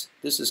space.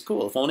 This is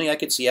cool. If only I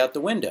could see out the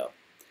window.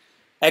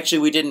 Actually,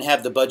 we didn't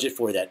have the budget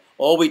for that.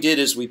 All we did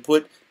is we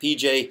put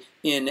PJ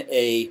in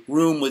a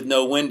room with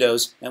no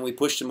windows, and we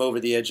pushed him over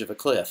the edge of a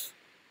cliff.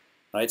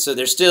 Right, so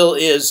there still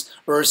is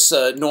Earth's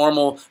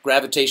normal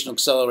gravitational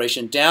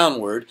acceleration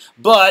downward,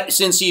 but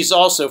since he's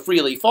also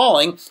freely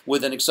falling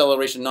with an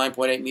acceleration of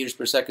 9.8 meters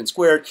per second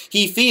squared,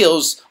 he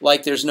feels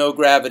like there's no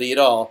gravity at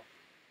all.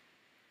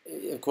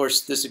 Of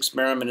course, this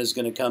experiment is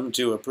going to come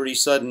to a pretty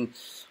sudden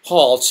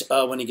halt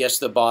when he gets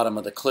to the bottom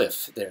of the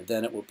cliff there.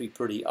 Then it will be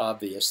pretty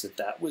obvious that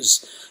that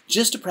was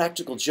just a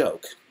practical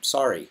joke.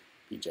 Sorry,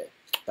 PJ,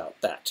 about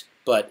that.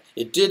 But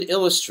it did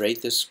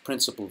illustrate this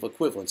principle of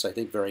equivalence, I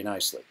think, very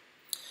nicely.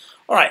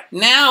 All right,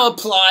 now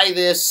apply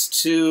this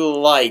to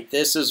light.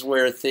 This is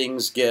where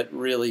things get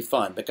really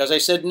fun, because I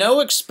said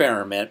no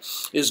experiment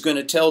is going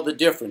to tell the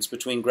difference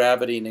between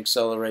gravity and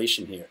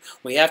acceleration here.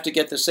 We have to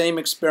get the same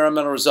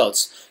experimental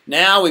results.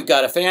 Now we've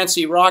got a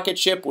fancy rocket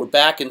ship. We're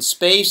back in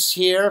space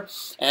here,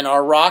 and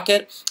our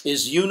rocket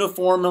is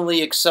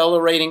uniformly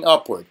accelerating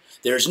upward.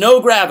 There's no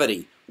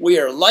gravity. We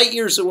are light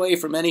years away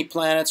from any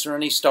planets or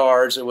any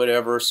stars or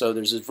whatever, so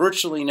there's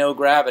virtually no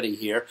gravity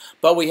here.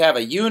 But we have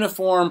a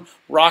uniform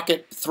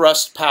rocket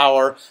thrust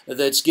power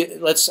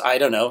that's, I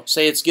don't know,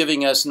 say it's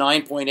giving us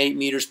 9.8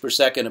 meters per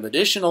second of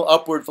additional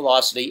upward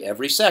velocity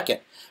every second.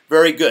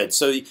 Very good.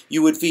 So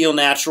you would feel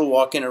natural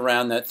walking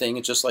around that thing.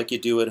 It's just like you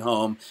do at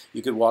home.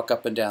 You could walk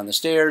up and down the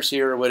stairs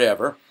here or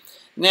whatever.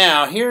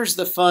 Now, here's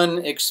the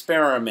fun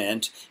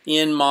experiment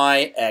in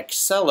my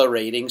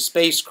accelerating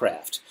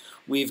spacecraft.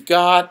 We've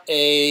got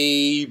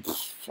a,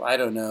 I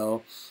don't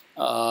know,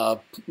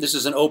 this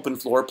is an open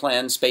floor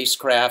plan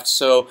spacecraft,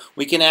 so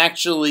we can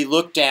actually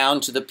look down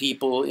to the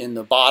people in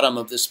the bottom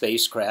of the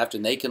spacecraft,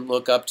 and they can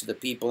look up to the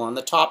people on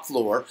the top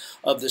floor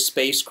of the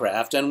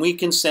spacecraft, and we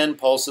can send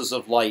pulses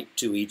of light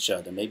to each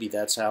other. Maybe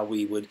that's how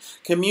we would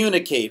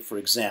communicate, for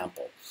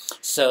example.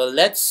 So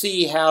let's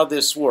see how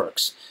this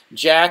works.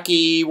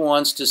 Jackie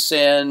wants to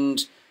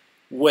send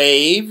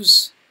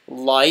waves,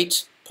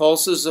 light,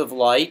 pulses of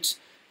light,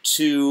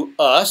 to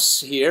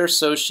us here,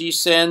 so she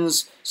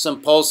sends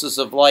some pulses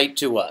of light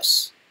to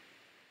us.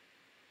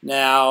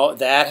 Now,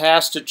 that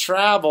has to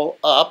travel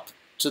up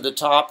to the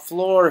top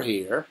floor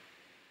here.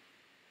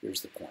 Here's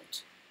the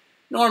point.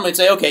 Normally, it'd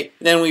say, okay,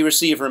 then we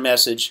receive her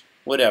message,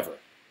 whatever,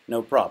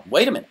 no problem.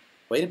 Wait a minute,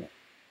 wait a minute.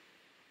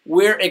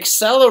 We're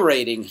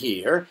accelerating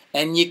here,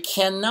 and you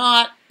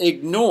cannot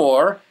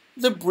ignore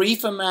the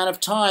brief amount of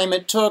time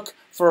it took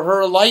for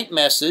her light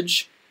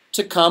message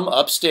to come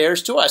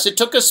upstairs to us. It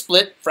took a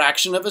split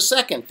fraction of a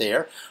second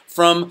there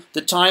from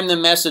the time the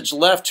message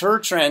left her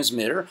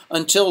transmitter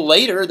until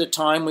later the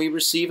time we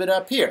receive it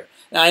up here.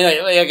 Now, I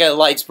know I got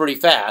lights pretty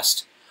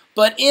fast,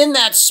 but in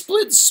that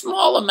split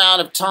small amount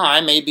of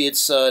time, maybe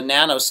it's a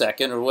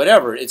nanosecond or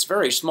whatever, it's a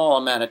very small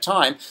amount of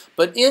time,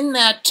 but in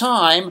that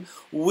time,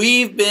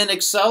 we've been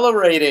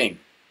accelerating.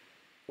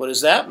 What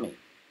does that mean?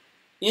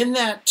 In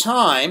that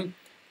time,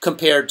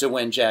 compared to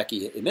when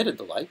Jackie emitted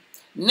the light,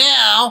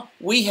 now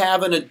we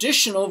have an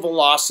additional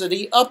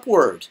velocity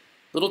upward.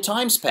 Little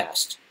time's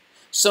passed.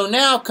 So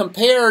now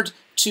compared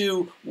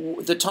to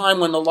the time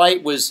when the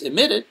light was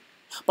emitted,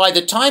 by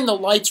the time the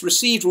light's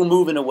received, we're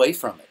moving away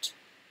from it.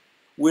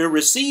 We're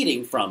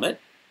receding from it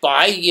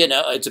by,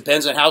 it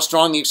depends on how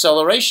strong the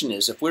acceleration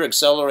is. If we're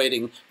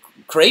accelerating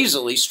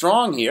crazily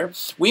strong here,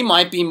 we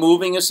might be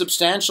moving a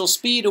substantial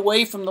speed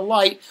away from the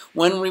light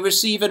when we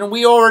receive it, and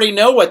we already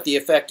know what the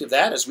effect of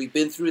that is. We've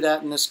been through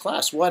that in this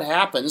class. What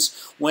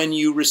happens when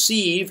you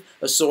receive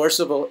a source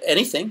of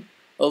anything,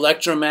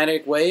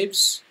 electromagnetic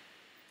waves,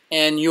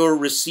 and you're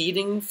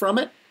receding from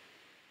it?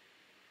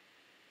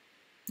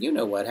 You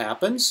know what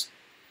happens.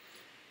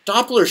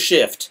 Doppler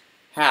shift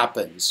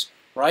happens,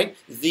 right?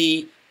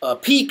 The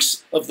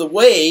peaks of the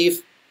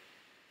wave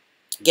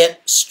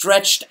get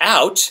stretched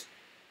out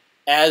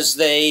as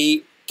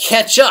they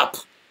catch up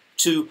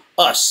to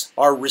us,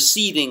 our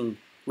receding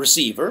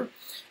receiver.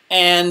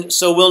 And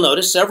so we'll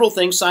notice several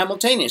things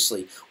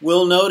simultaneously.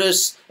 We'll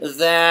notice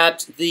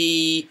that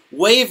the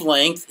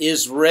wavelength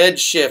is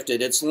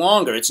redshifted. It's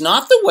longer. It's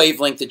not the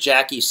wavelength that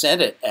Jackie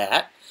sent it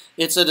at.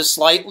 It's at a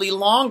slightly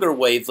longer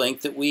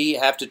wavelength that we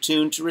have to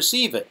tune to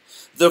receive it.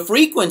 The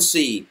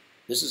frequency,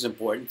 this is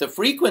important, the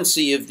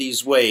frequency of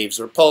these waves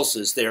or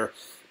pulses,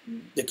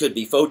 they could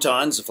be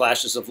photons,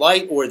 flashes of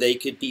light, or they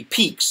could be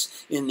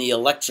peaks in the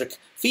electric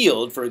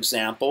field, for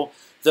example.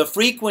 The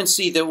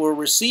frequency that we're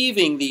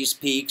receiving these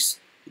peaks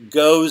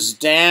goes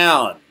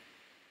down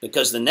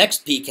because the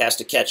next peak has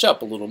to catch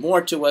up a little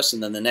more to us,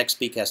 and then the next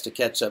peak has to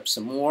catch up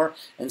some more,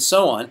 and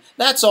so on.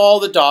 That's all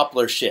the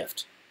Doppler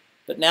shift.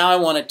 But now I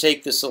want to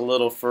take this a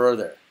little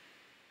further.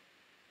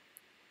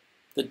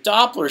 The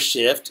Doppler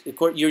shift,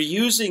 you're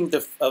using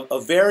a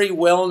very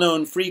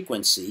well-known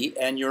frequency,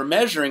 and you're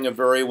measuring a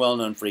very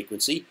well-known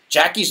frequency.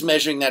 Jackie's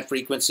measuring that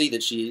frequency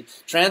that she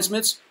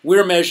transmits.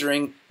 We're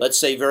measuring, let's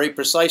say, very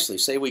precisely.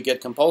 Say we get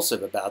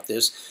compulsive about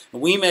this.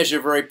 And we measure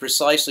very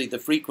precisely the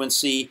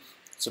frequency,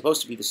 it's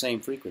supposed to be the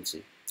same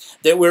frequency,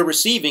 that we're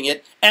receiving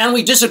it, and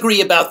we disagree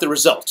about the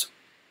result.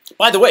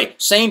 By the way,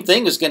 same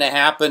thing is going to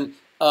happen.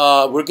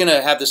 We're going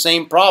to have the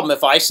same problem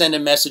if I send a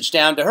message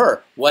down to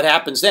her. What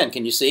happens then?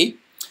 Can you see?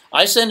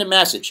 I send a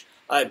message.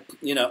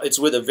 It's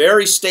with a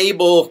very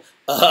stable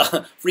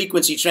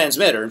frequency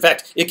transmitter. In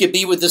fact, it could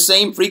be with the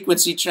same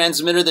frequency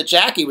transmitter that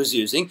Jackie was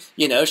using.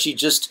 She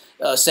just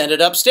sent it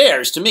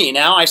upstairs to me.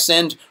 Now I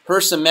send her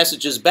some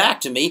messages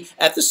back to me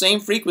at the same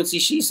frequency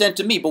she sent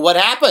to me. But what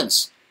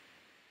happens?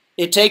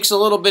 It takes a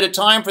little bit of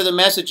time for the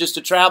messages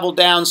to travel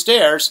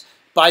downstairs,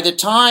 By the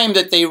time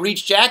that they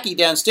reach Jackie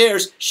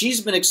downstairs,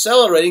 she's been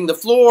accelerating. The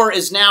floor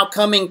is now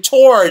coming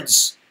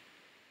towards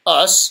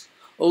us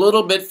a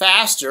little bit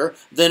faster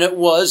than it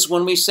was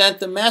when we sent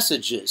the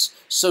messages.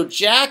 So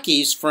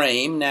Jackie's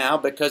frame now,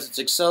 because it's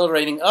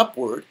accelerating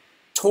upward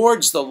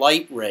towards the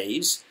light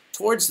rays,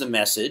 towards the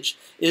message,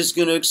 is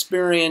going to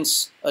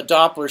experience a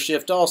Doppler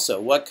shift also.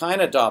 What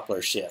kind of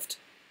Doppler shift?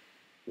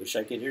 Wish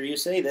I could hear you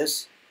say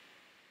this.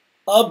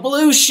 A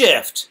blue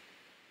shift,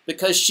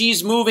 because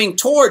she's moving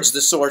towards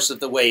the source of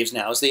the waves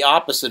now. It's the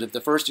opposite of the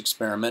first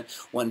experiment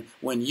when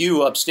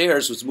you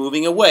upstairs was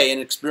moving away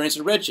and experienced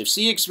a red shift.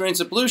 See, you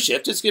experience a blue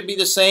shift. It's going to be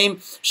the same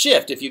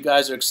shift if you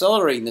guys are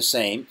accelerating the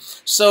same.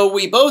 So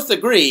we both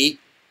agree,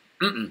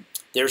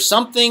 there's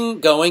something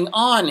going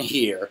on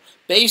here.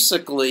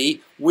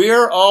 Basically,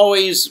 we're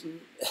always,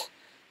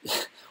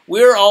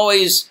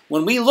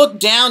 when we look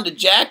down to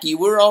Jackie,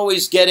 we're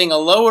always getting a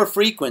lower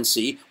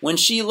frequency. When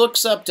she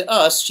looks up to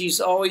us,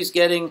 she's always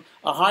getting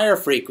a higher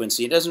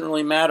frequency. It doesn't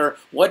really matter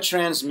what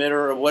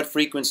transmitter or what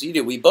frequency you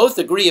do. We both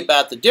agree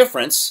about the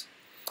difference,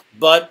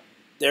 but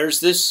there's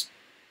this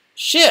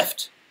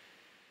shift.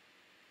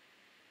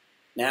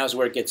 Now is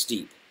where it gets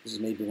deep. This is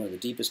maybe one of the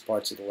deepest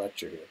parts of the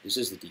lecture here. This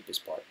is the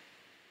deepest part.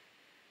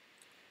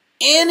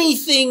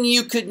 Anything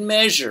you could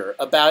measure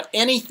about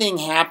anything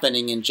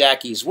happening in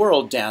Jackie's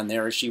world down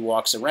there as she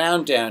walks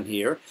around down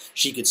here,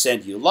 she could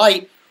send you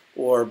light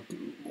or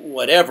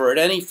whatever at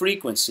any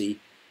frequency.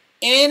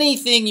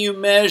 Anything you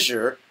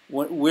measure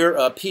when we're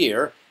up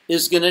here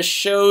is going to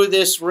show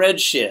this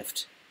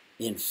redshift.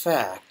 In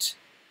fact,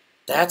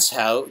 that's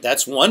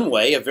one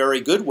way, a very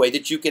good way,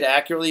 that you could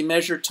accurately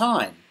measure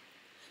time.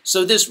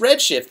 So this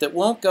redshift that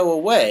won't go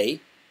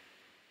away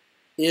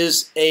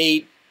is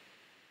a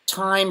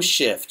time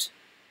shift.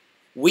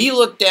 We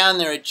look down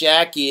there at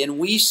Jackie and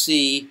we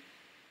see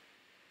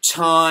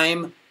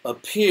time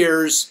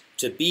appears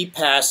to be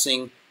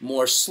passing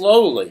more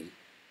slowly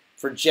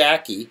for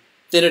Jackie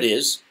than it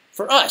is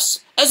for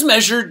us, as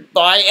measured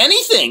by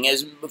anything,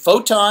 as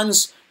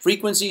photons,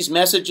 frequencies,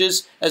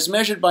 messages, as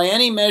measured by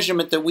any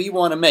measurement that we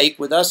want to make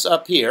with us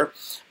up here.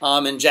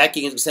 And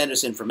Jackie can send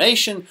us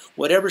information,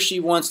 whatever she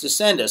wants to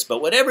send us.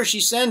 But whatever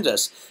she sends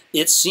us,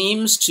 it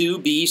seems to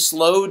be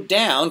slowed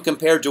down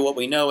compared to what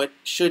we know it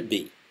should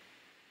be.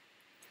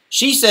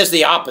 She says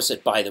the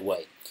opposite, by the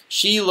way.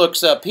 She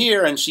looks up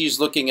here and she's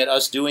looking at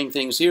us doing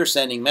things here,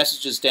 sending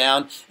messages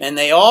down, and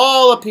they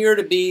all appear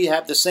to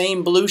have the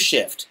same blue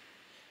shift.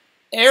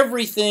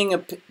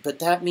 Everything, but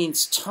that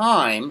means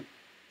time.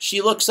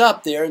 She looks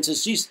up there and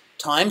says, geez,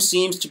 time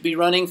seems to be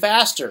running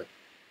faster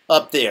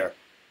up there.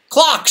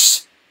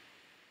 Clocks!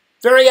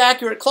 Very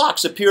accurate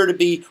clocks appear to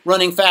be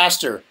running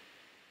faster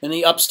in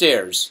the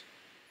upstairs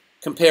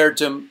compared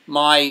to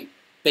my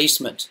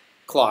basement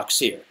clocks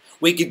here.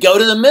 We could go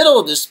to the middle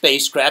of the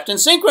spacecraft and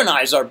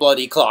synchronize our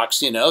bloody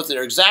clocks, you know.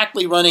 They're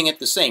exactly running at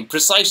the same.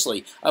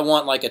 Precisely. I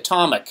want like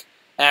atomic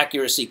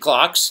accuracy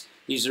clocks.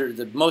 These are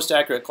the most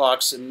accurate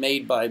clocks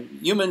made by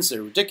humans.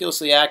 They're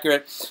ridiculously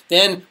accurate.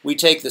 Then we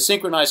take the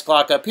synchronized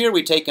clock up here.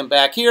 We take them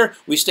back here.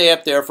 We stay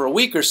up there for a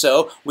week or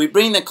so. We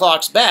bring the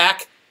clocks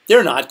back.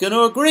 They're not going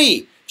to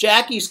agree.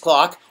 Jackie's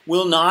clock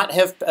will not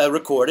have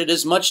recorded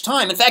as much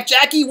time. In fact,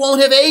 Jackie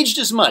won't have aged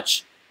as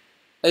much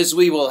as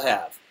we will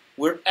have.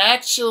 We're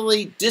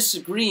actually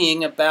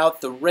disagreeing about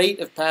the rate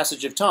of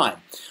passage of time,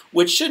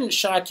 which shouldn't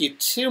shock you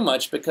too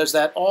much because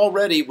that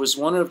already was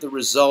one of the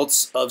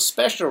results of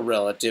special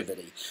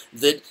relativity,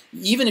 that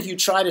even if you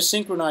try to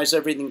synchronize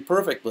everything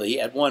perfectly,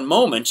 at one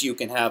moment you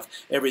can have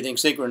everything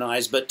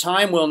synchronized, but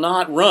time will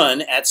not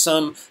run at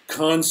some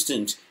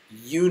constant,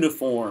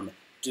 uniform,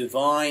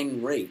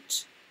 divine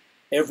rate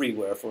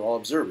everywhere for all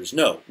observers.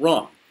 No,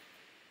 wrong.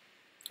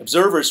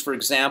 Observers, for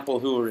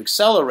example, who are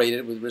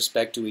accelerated with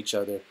respect to each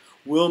other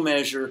will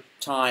measure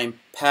time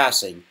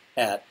passing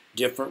at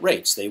different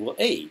rates. They will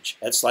age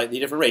at slightly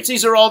different rates.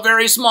 These are all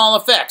very small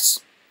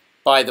effects,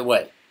 by the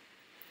way,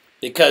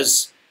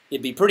 because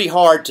it'd be pretty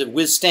hard to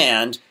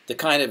withstand the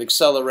kind of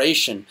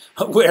acceleration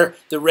where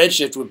the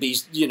redshift would be,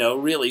 you know,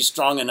 really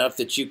strong enough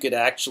that you could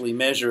actually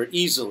measure it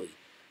easily.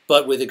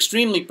 But with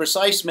extremely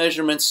precise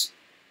measurements,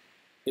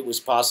 it was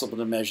possible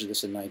to measure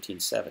this in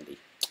 1970.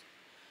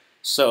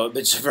 So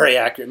it's very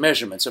accurate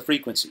measurements of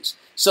frequencies.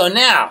 So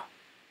now,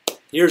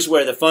 here's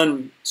where the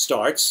fun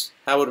starts.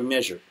 How would we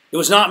measure? It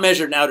was not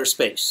measured in outer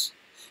space.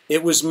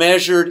 It was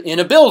measured in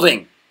a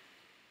building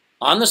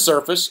on the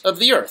surface of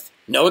the Earth.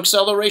 No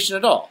acceleration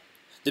at all.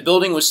 The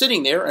building was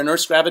sitting there in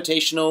Earth's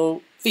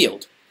gravitational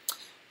field.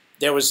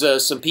 There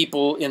was some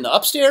people in the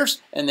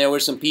upstairs, and there were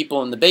some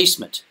people in the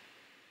basement.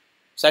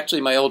 It's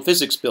actually my old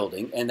physics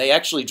building, and they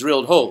actually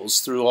drilled holes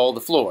through all the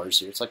floors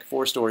here. It's like a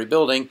 4-story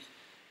building.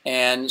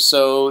 And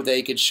so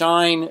they could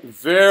shine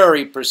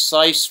very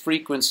precise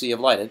frequency of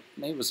light.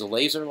 Maybe it was a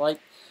laser light.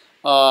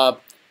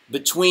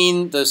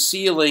 Between the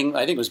ceiling,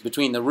 I think it was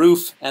between the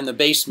roof and the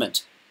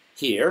basement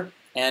here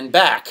and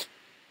back.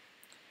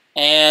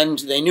 And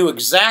they knew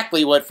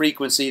exactly what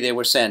frequency they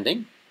were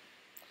sending.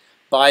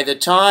 By the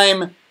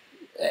time,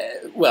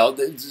 well,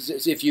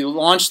 if you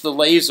launched the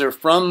laser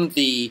from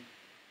the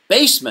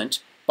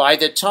basement, By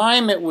the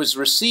time it was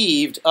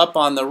received up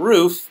on the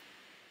roof,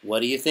 what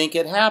do you think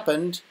had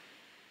happened?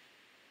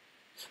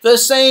 The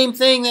same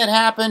thing that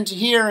happened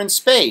here in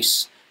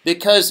space,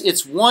 because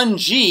it's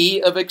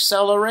 1g of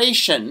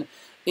acceleration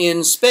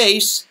in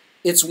space,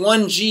 it's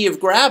 1g of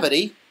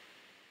gravity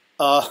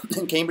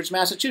in Cambridge,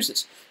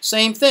 Massachusetts.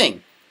 Same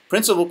thing.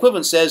 Principle of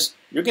equivalence says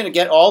you're going to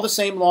get all the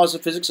same laws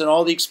of physics and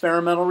all the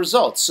experimental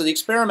results. So the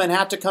experiment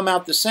had to come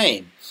out the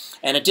same,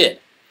 and it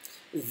did.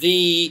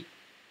 The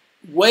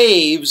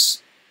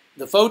waves,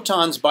 the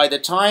photons, by the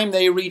time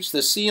they reached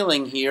the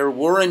ceiling here,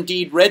 were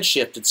indeed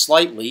redshifted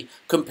slightly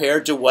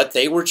compared to what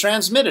they were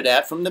transmitted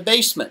at from the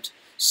basement.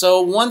 So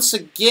once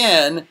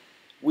again,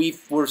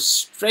 we're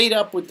straight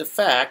up with the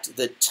fact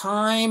that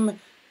time,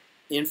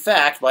 in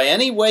fact, by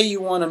any way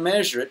you want to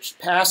measure it,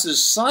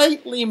 passes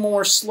slightly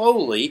more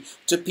slowly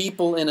to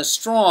people in a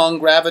strong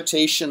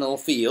gravitational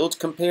field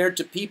compared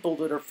to people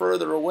that are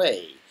further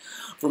away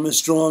from a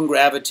strong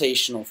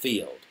gravitational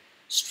field.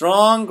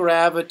 Strong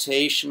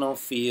gravitational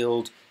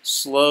field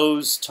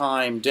slows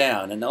time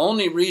down. And the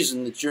only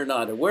reason that you're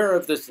not aware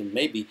of this and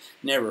maybe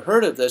never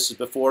heard of this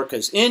before,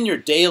 because in your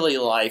daily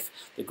life,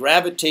 the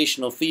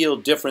gravitational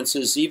field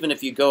differences, even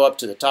if you go up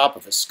to the top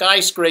of a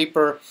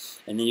skyscraper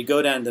and then you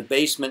go down to the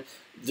basement,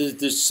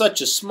 there's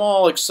such a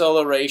small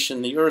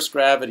acceleration, the Earth's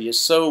gravity is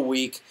so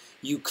weak,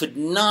 you could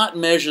not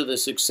measure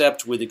this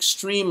except with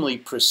extremely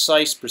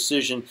precise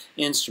precision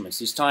instruments,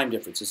 these time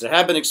differences. There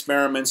have been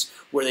experiments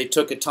where they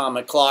took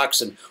atomic clocks,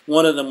 and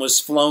one of them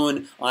was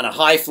flown on a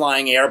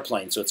high-flying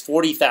airplane, so it's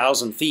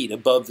 40,000 feet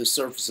above the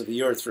surface of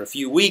the Earth for a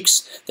few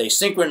weeks. They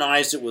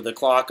synchronized it with a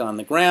clock on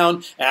the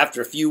ground.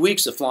 After a few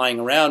weeks of flying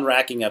around,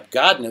 racking up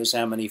God knows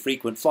how many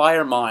frequent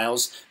flyer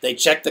miles, they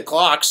checked the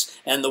clocks,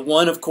 and the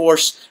one, of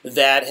course,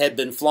 that had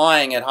been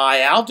flying at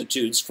high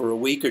altitudes for a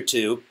week or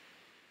two,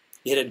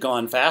 it had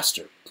gone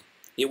faster.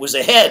 It was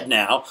ahead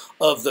now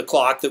of the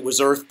clock that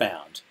was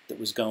earthbound, that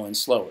was going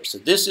slower. So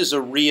this is a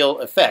real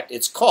effect.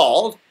 It's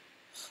called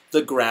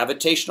the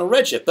gravitational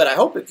redshift. But I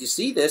hope if you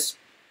see this,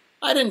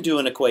 I didn't do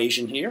an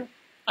equation here.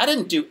 I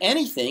didn't do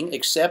anything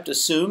except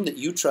assume that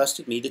you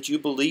trusted me, that you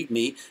believed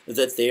me,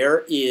 that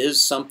there is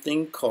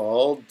something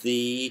called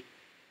the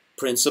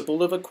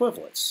principle of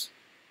equivalence.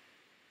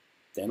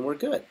 Then we're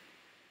good.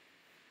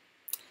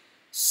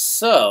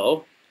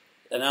 So,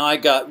 and now I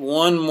got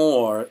one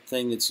more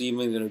thing that's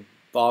even going to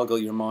boggle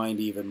your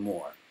mind even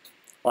more.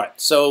 All right,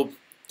 so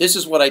this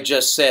is what I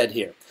just said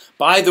here.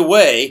 By the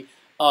way,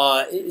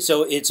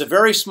 so it's a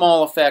very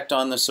small effect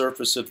on the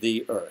surface of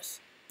the Earth,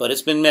 but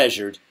it's been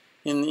measured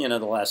in the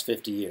last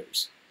 50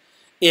 years.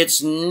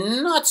 It's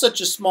not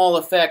such a small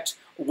effect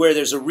where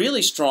there's a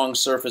really strong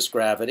surface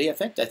gravity. In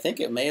fact, I think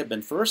it may have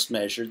been first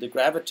measured. The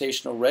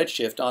gravitational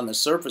redshift on the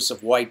surface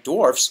of white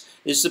dwarfs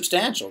is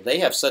substantial. They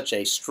have such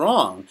a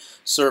strong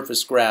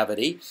surface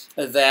gravity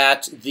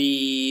that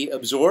the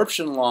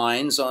absorption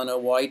lines on a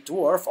white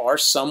dwarf are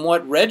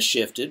somewhat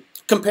redshifted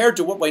compared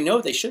to what we know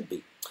they should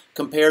be,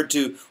 compared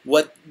to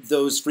what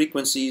those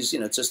frequencies,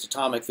 it's just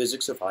atomic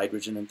physics of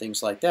hydrogen and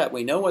things like that.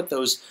 We know what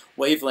those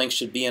wavelengths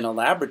should be in a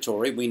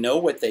laboratory. We know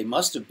what they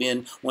must have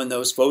been when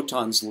those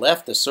photons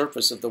left the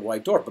surface of the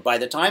white dwarf. But by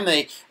the time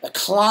they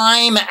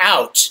climb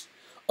out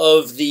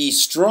of the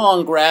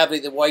strong gravity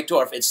of the white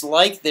dwarf, it's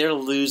like they're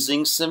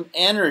losing some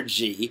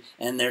energy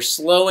and they're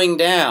slowing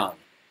down.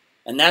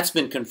 And that's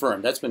been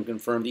confirmed. That's been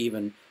confirmed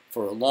even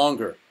for a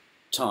longer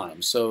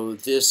time. So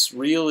this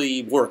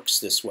really works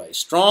this way.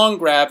 Strong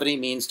gravity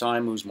means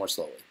time moves more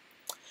slowly.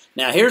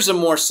 Now here's a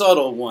more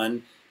subtle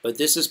one, but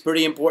this is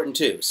pretty important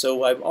too.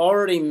 So I'm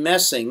already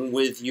messing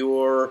with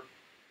your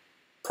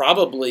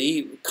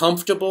probably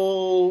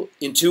comfortable,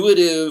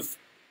 intuitive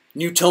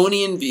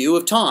Newtonian view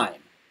of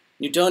time.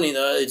 Newton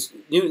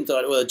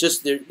thought, well,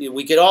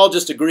 we could all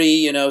just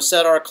agree,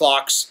 set our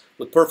clocks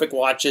with perfect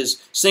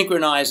watches,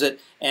 synchronize it,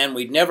 and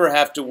we'd never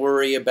have to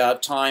worry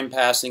about time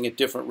passing at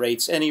different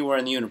rates anywhere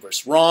in the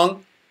universe.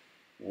 Wrong.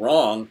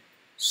 Wrong.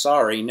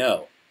 Sorry,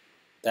 no.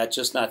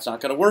 It's not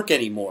going to work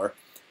anymore.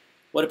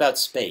 What about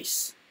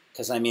space?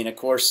 Because, of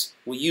course,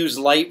 we use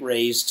light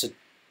rays to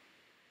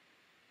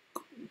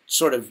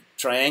sort of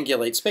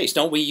triangulate space.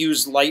 Don't we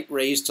use light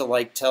rays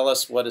to, tell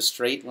us what a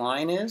straight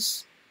line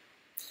is?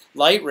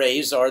 Light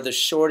rays are the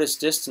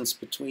shortest distance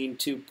between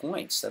 2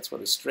 points. That's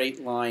what a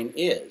straight line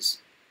is.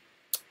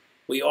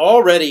 We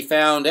already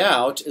found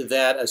out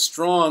that a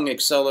strong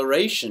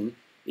acceleration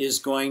is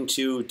going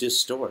to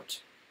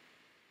distort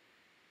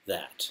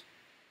that.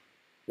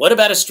 What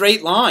about a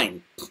straight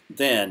line,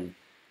 then?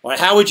 Or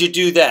how would you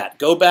do that?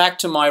 Go back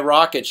to my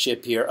rocket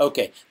ship here.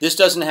 Okay, this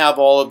doesn't have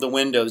all of the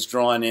windows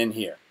drawn in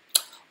here.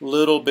 A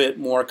little bit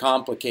more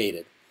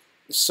complicated.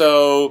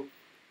 So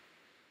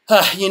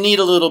you need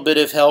a little bit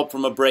of help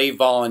from a brave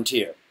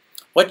volunteer.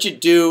 What you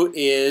do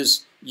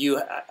is,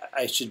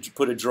 I should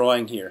put a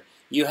drawing here.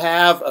 You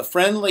have a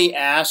friendly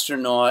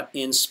astronaut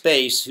in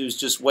space who's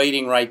just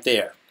waiting right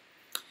there.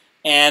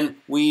 And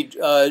we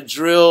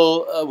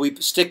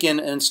stick in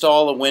and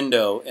install a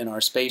window in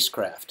our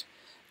spacecraft.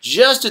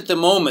 Just at the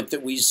moment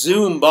that we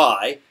zoom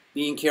by,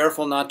 being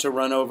careful not to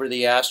run over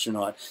the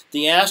astronaut.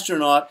 The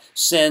astronaut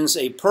sends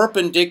a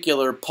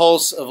perpendicular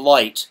pulse of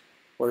light,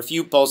 or a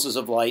few pulses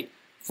of light,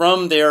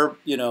 from their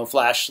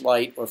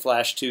flashlight or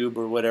flash tube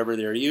or whatever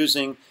they're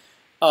using,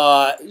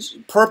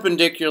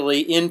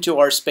 perpendicularly into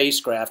our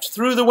spacecraft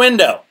through the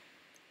window.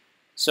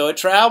 So it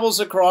travels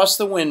across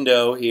the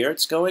window here.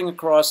 It's going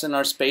across in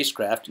our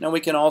spacecraft. Now we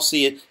can all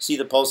see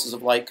the pulses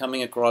of light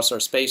coming across our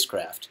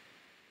spacecraft.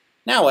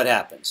 Now what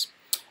happens?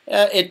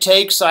 It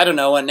takes, I don't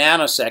know, a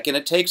nanosecond.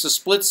 It takes a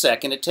split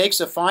second. It takes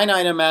a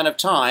finite amount of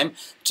time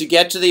to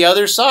get to the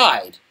other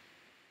side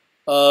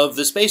of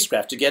the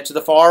spacecraft, to get to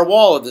the far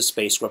wall of the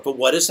spacecraft. But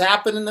what has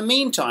happened in the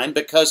meantime,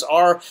 because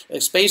our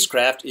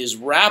spacecraft is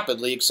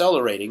rapidly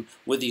accelerating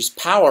with these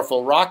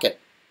powerful rocket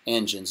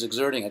engines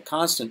exerting a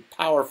constant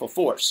powerful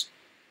force,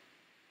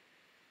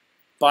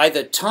 by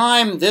the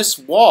time this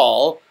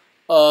wall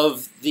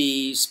of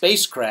the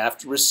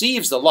spacecraft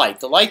receives the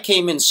light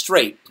came in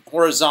straight,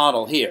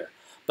 horizontal here.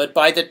 But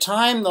by the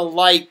time the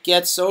light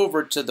gets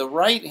over to the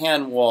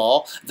right-hand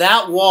wall,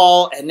 that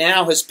wall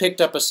now has picked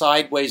up a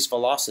sideways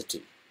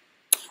velocity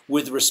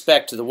with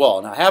respect to the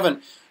wall. Now, I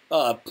haven't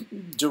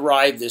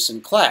derived this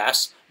in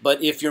class,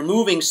 but if you're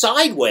moving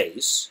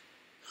sideways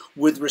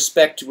with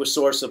respect to a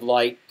source of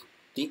light,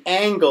 the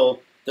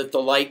angle that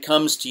the light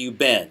comes to you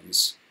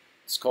bends.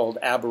 It's called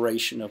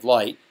aberration of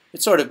light.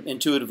 It sort of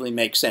intuitively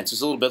makes sense.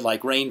 It's a little bit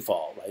like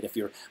rainfall, right? If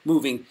you're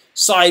moving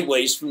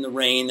sideways from the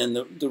rain, then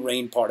the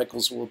rain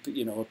particles will,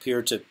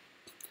 appear to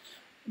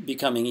be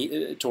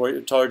coming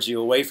towards you,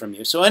 away from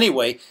you. So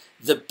anyway,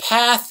 the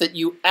path that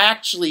you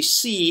actually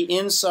see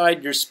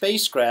inside your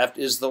spacecraft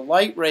is the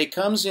light ray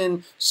comes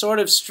in sort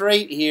of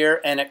straight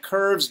here, and it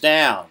curves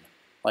down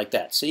like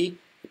that. See?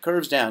 It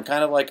curves down,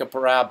 kind of like a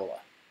parabola.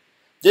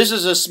 This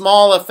is a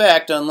small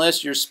effect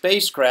unless your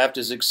spacecraft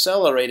is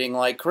accelerating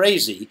like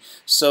crazy,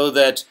 so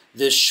that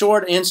this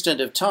short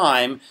instant of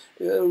time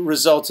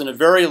results in a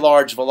very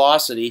large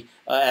velocity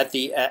at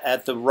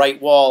the right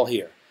wall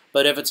here.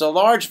 But if it's a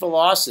large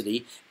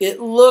velocity, it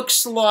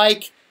looks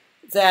like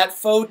that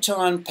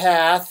photon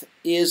path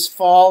is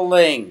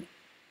falling.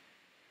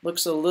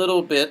 Looks a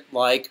little bit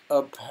like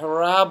a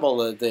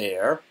parabola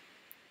there,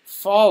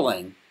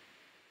 falling.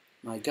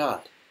 My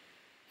God.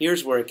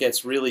 Here's where it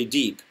gets really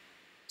deep.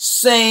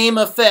 Same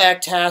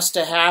effect has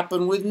to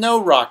happen with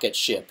no rocket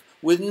ship,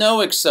 with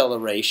no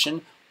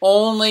acceleration,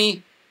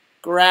 only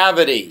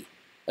gravity.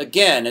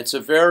 Again, it's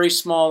a very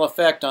small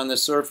effect on the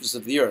surface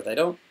of the Earth. I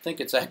don't think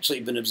it's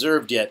actually been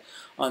observed yet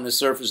on the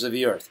surface of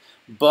the Earth.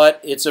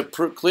 But it's a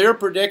clear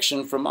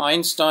prediction from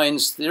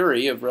Einstein's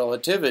theory of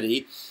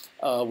relativity,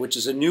 which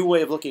is a new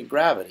way of looking at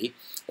gravity,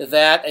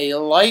 that a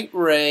light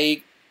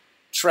ray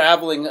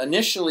traveling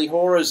initially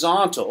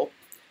horizontal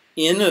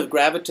in the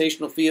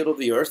gravitational field of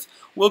the Earth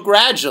will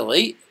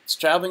gradually, it's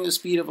traveling the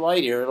speed of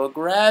light here, it'll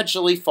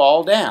gradually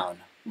fall down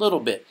a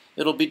little bit.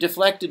 It'll be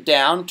deflected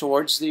down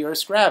towards the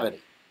Earth's gravity.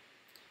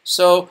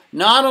 So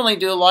not only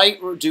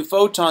do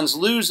photons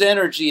lose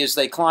energy as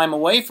they climb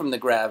away from the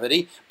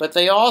gravity, but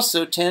they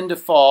also tend to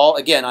fall,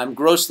 again, I'm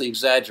grossly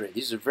exaggerating,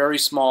 these are very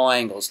small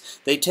angles,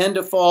 they tend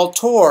to fall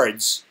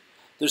towards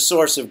the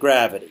source of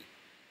gravity.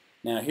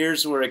 Now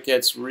here's where it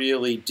gets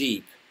really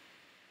deep.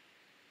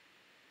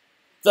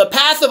 The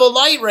path of a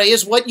light ray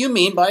is what you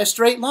mean by a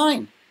straight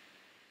line.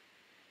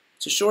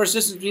 It's the shortest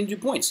distance between 2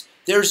 points.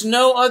 There's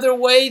no other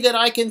way that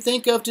I can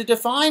think of to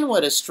define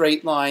what a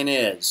straight line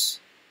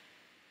is.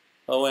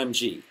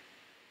 OMG.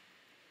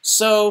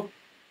 So,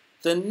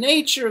 the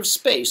nature of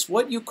space,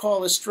 what you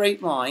call a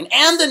straight line,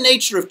 and the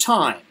nature of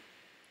time,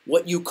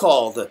 what you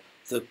call the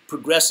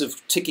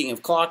progressive ticking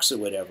of clocks or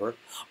whatever,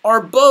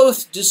 are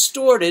both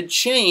distorted,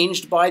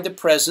 changed by the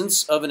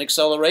presence of an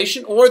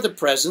acceleration or the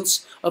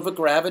presence of a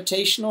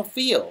gravitational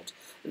field.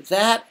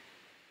 That's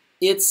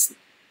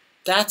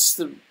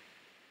the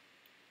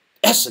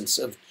essence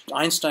of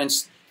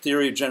Einstein's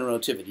theory of general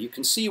relativity. You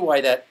can see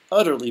why that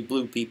utterly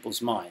blew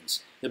people's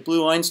minds. It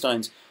blew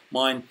Einstein's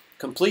mind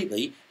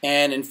completely,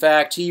 and in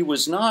fact he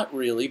was not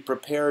really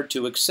prepared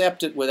to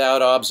accept it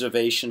without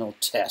observational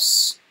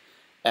tests,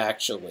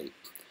 actually.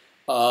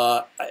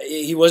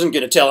 He wasn't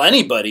going to tell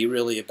anybody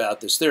really about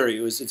this theory.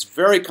 It's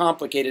very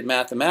complicated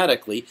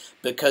mathematically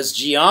because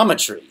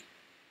geometry,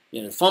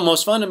 the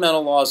most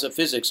fundamental laws of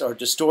physics are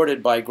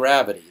distorted by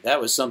gravity. That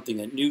was something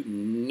that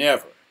Newton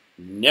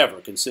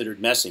never considered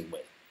messing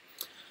with.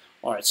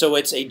 All right, so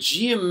it's a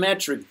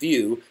geometric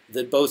view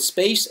that both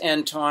space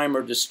and time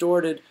are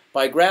distorted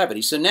by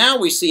gravity. So now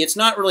we see it's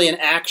not really an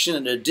action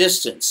at a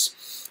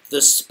distance.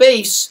 The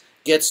space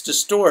gets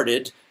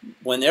distorted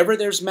whenever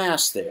there's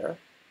mass there,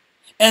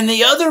 and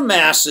the other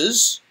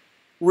masses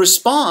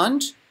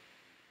respond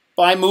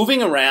by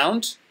moving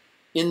around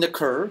in the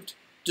curved,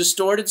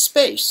 distorted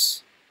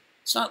space.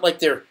 It's not like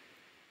they're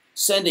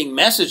sending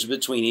message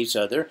between each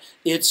other.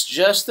 It's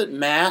just that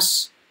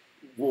mass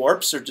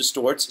warps or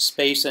distorts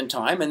space and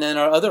time, and then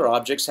our other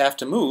objects have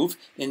to move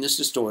in this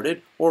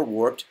distorted or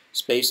warped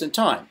space and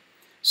time.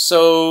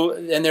 So,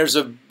 and there's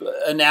an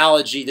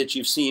analogy that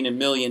you've seen a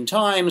million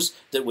times,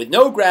 that with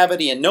no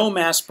gravity and no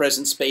mass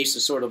present, space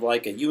is sort of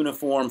like a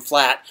uniform,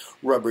 flat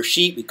rubber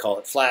sheet. We call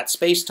it flat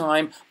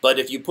space-time. But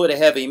if you put a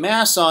heavy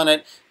mass on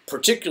it,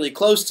 particularly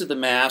close to the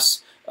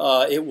mass,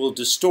 it will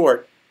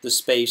distort the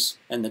space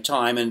and the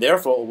time, and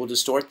therefore it will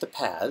distort the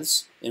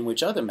paths in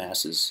which other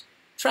masses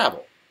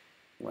travel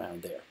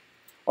around there.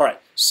 All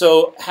right,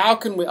 so how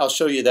can we, I'll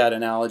show you that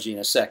analogy in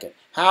a second.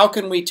 How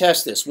can we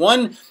test this?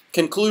 One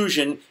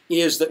conclusion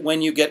is that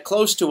when you get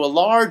close to a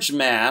large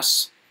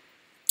mass,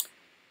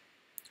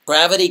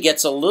 gravity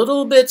gets a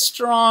little bit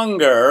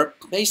stronger,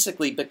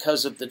 basically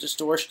because of the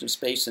distortion of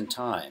space and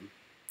time.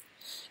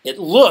 It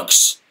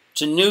looks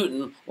to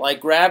Newton like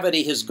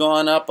gravity has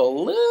gone up a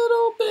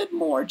little bit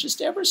more,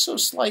 just ever so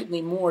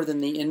slightly more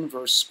than the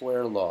inverse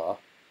square law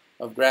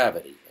of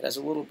gravity. It has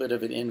a little bit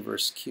of an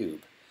inverse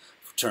cube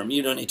term.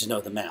 You don't need to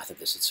know the math of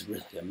this. It's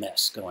really a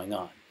mess going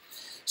on.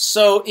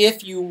 So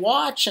if you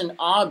watch an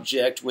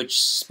object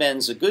which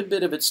spends a good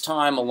bit of its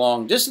time a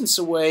long distance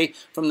away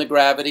from the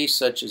gravity,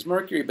 such as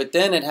Mercury, but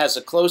then it has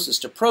a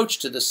closest approach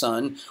to the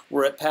sun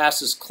where it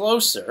passes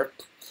closer,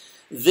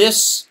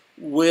 this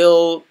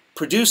will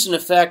produce an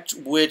effect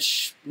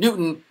which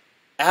Newton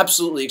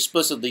absolutely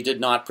explicitly did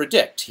not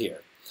predict here.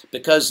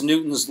 Because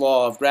Newton's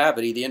law of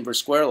gravity, the inverse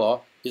square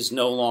law, is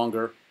no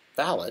longer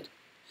valid,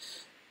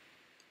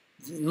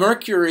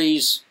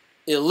 Mercury's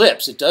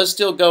ellipse, it does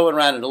still go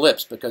around an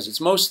ellipse because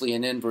it's mostly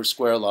an inverse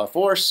square law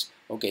force.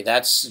 Okay,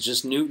 that's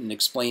just Newton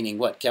explaining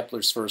what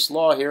Kepler's first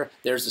law here.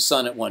 There's the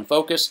sun at one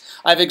focus.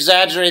 I've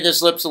exaggerated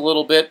this ellipse a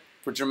little bit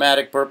for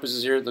dramatic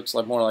purposes here. It looks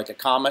like more like a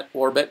comet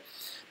orbit.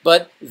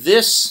 But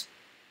this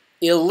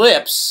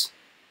ellipse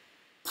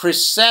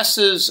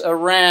precesses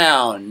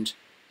around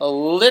a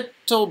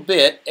little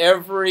bit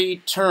every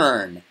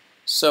turn.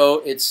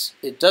 So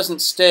it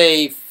doesn't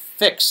stay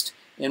fixed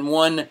in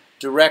one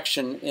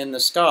direction in the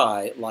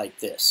sky like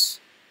this.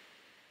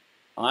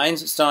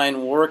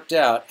 Einstein worked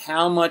out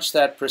how much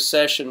that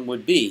precession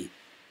would be.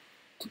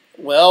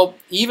 Well,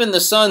 even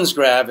the sun's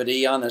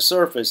gravity on the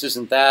surface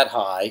isn't that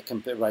high.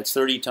 It's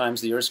 30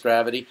 times the Earth's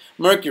gravity.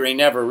 Mercury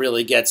never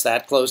really gets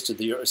that close to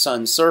the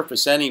sun's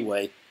surface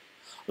anyway.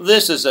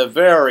 This is a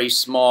very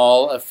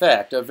small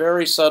effect, a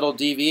very subtle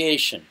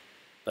deviation.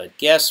 But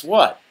guess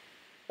what?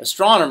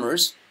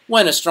 Astronomers,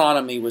 when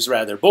astronomy was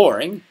rather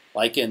boring,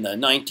 like in the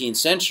 19th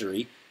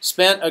century,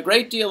 spent a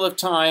great deal of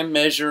time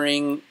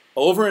measuring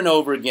over and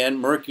over again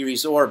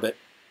Mercury's orbit.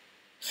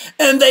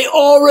 And they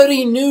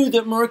already knew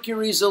that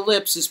Mercury's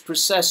ellipse is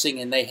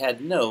precessing, and they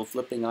had no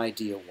flipping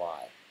idea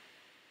why.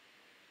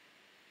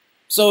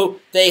 So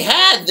they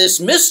had this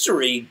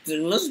mystery.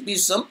 There must be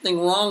something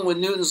wrong with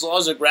Newton's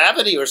laws of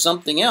gravity or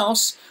something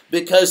else,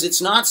 because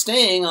it's not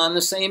staying on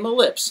the same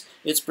ellipse.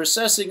 It's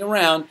precessing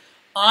around.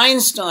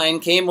 Einstein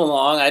came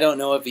along. I don't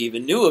know if he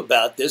even knew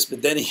about this,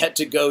 but then he had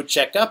to go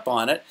check up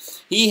on it.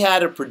 He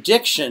had a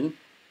prediction.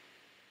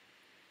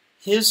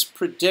 His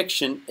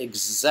prediction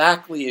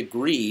exactly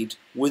agreed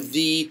with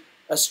the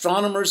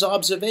astronomer's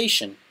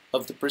observation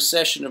of the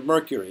precession of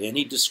Mercury. And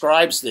he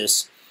describes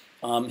this.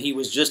 He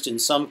was just in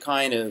some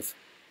kind of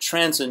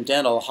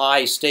transcendental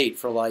high state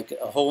for like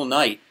a whole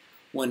night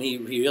when he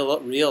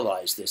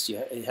realized this.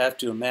 You have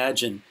to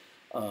imagine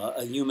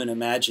a human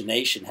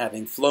imagination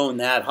having flown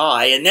that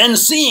high and then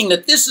seeing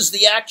that this is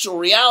the actual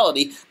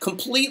reality,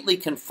 completely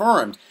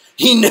confirmed.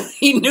 He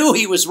knew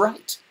he was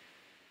right.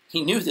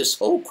 He knew this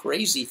whole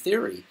crazy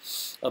theory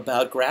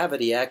about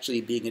gravity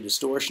actually being a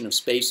distortion of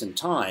space and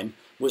time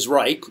was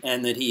right,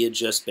 and that he had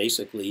just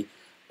basically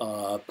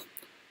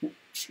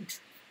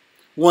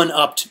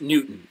one-upped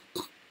Newton,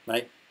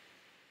 right?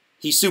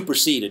 He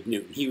superseded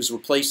Newton. He was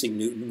replacing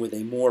Newton with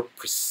a more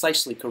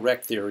precisely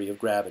correct theory of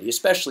gravity,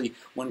 especially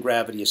when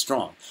gravity is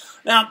strong.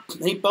 Now,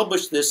 he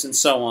published this and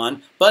so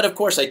on, but of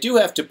course I do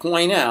have to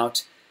point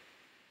out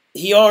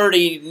he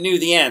already knew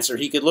the answer.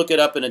 He could look it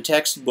up in a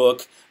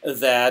textbook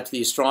that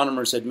the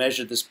astronomers had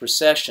measured this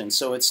precession,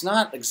 so it's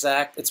not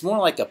exact. It's more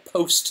like a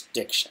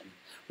post-diction,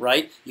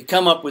 right? You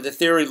come up with a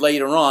theory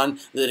later on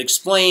that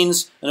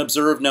explains an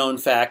observed known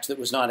fact that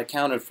was not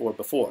accounted for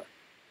before.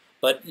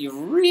 But you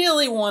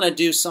really want to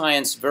do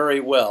science very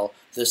well.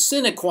 The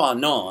sine qua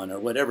non, or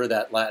whatever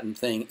that Latin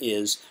thing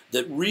is,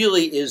 that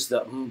really is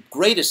the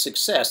greatest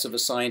success of a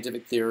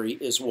scientific theory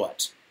is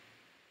what?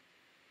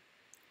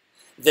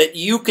 That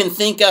you can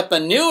think up a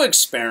new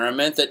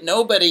experiment that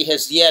nobody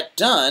has yet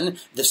done,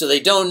 so they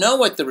don't know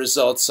what the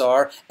results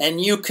are,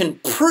 and you can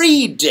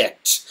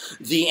predict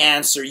the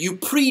answer. You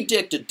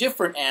predict a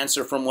different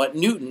answer from what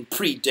Newton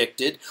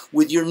predicted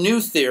with your new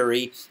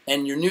theory,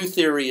 and your new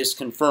theory is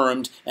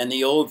confirmed, and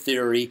the old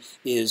theory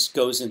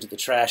goes into the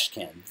trash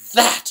can.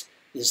 That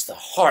is the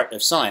heart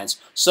of science.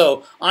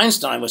 So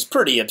Einstein was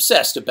pretty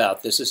obsessed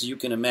about this, as you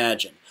can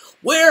imagine.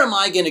 Where am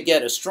I going to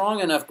get a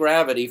strong enough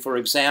gravity, for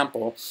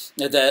example,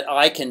 that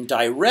I can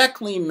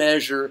directly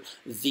measure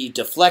the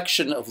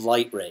deflection of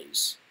light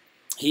rays?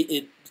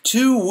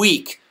 Too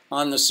weak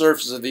on the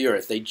surface of the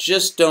Earth. They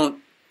just don't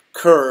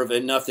curve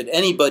enough that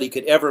anybody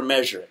could ever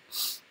measure it.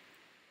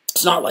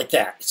 It's not like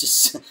that. It's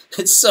just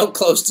it's so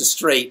close to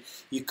straight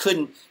you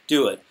couldn't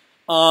do it.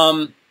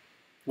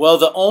 Well,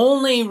 the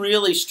only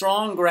really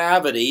strong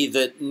gravity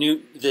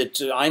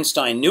that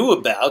Einstein knew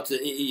about,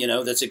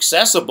 that's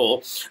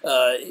accessible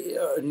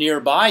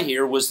nearby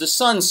here, was the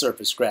sun's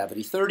surface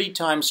gravity, 30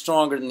 times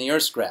stronger than the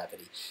Earth's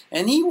gravity.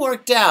 And he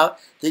worked out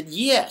that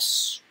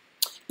yes,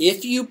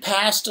 if you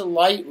passed a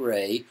light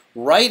ray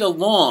right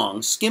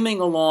along, skimming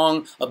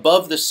along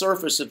above the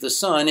surface of the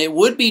sun, it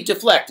would be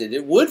deflected.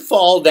 It would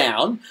fall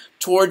down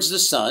towards the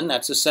sun,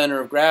 that's the center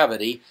of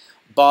gravity,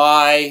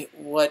 by,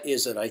 what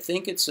is it? I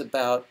think it's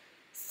about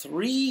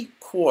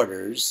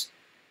 3/4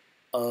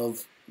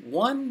 of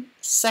 1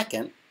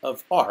 second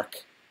of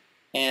arc.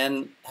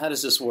 And how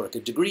does this work? A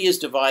degree is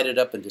divided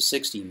up into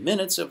 60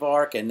 minutes of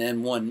arc, and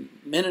then 1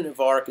 minute of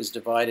arc is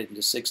divided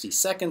into 60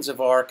 seconds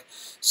of arc.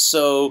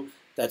 So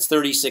that's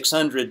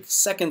 3,600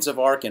 seconds of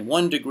arc in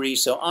 1 degree.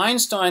 So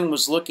Einstein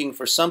was looking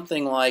for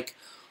something like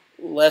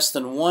less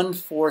than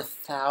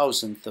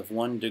 1/4000th of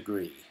 1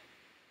 degree.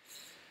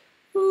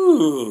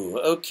 Ooh,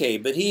 okay,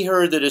 but he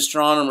heard that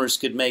astronomers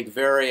could make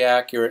very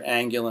accurate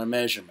angular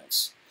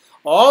measurements.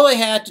 All they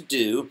had to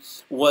do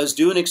was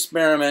do an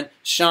experiment,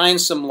 shine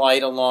some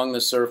light along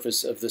the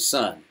surface of the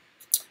sun.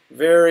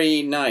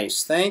 Very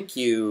nice. Thank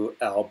you,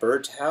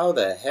 Albert. How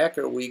the heck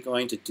are we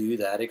going to do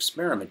that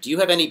experiment? Do you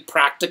have any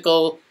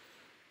practical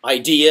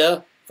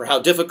idea for how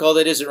difficult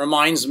it is? It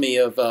reminds me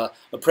of a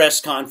press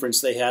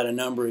conference they had a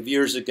number of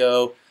years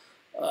ago.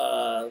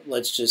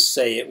 Let's just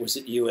say it was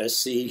at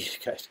USC.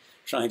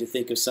 Trying to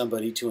think of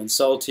somebody to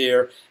insult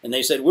here. And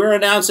they said, we're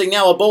announcing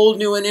now a bold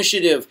new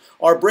initiative.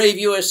 Our brave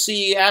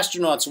USC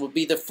astronauts will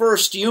be the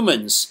first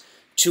humans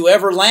to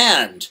ever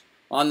land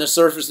on the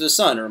surface of the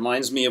sun. It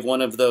reminds me of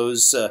one of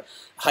those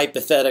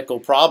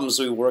hypothetical problems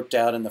we worked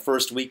out in the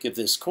first week of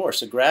this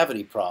course, a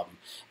gravity problem.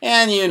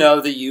 And,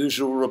 the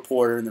usual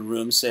reporter in the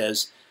room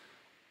says,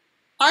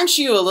 aren't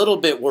you a little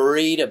bit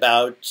worried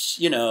about,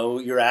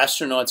 your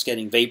astronauts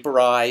getting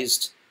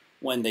vaporized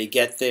when they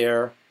get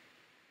there?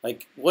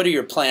 Like, what are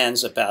your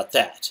plans about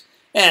that?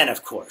 And,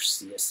 of course,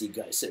 the USC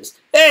guy says,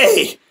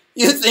 hey,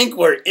 you think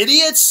we're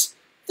idiots?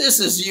 This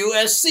is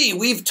USC.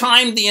 We've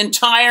timed the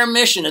entire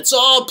mission. It's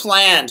all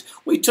planned.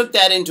 We took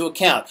that into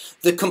account.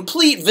 The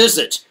complete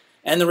visit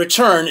and the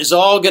return is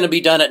all going to be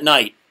done at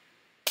night.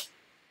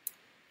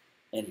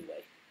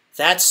 Anyway,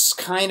 that's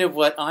kind of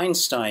what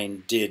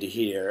Einstein did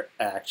here,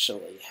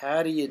 actually.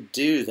 How do you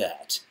do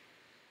that?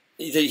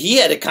 He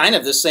had a kind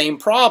of the same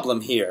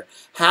problem here.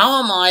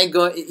 How am I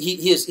going?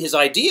 His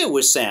idea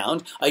was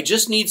sound. I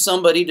just need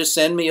somebody to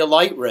send me a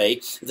light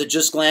ray that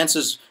just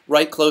glances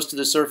right close to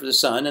the surface of the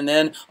sun, and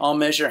then I'll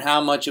measure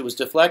how much it was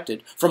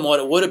deflected from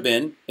what it would have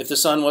been if the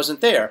sun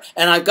wasn't there.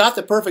 And I've got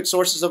the perfect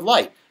sources of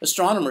light.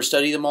 Astronomers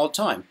study them all the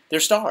time. They're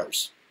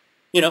stars.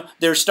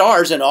 There are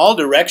stars in all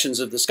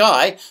directions of the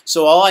sky,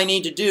 so all I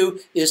need to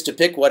do is to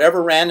pick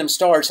whatever random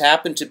stars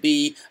happen to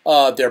be,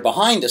 they're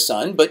behind the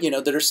sun, but,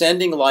 that are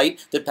sending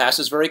light that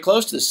passes very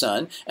close to the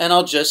sun, and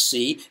I'll just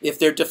see if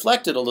they're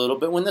deflected a little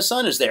bit when the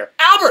sun is there.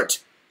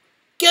 Albert!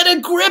 Get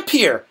a grip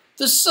here!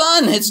 The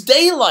sun, it's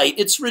daylight,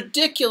 it's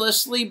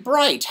ridiculously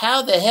bright.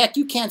 How the heck?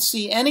 You can't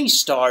see any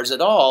stars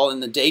at all in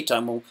the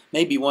daytime, well,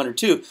 maybe 1 or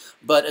 2,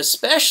 but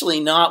especially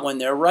not when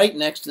they're right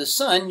next to the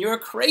sun. You're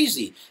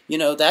crazy.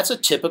 That's a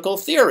typical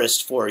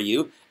theorist for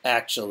you,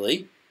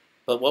 actually.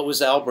 But what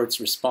was Albert's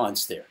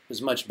response there? It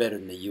was much better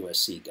than the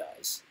USC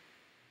guys.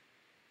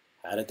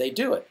 How did they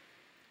do it?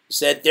 He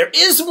said, there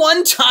is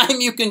one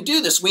time you can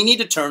do this. We need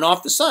to turn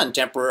off the sun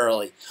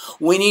temporarily.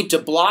 We need to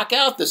block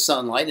out the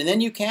sunlight, and then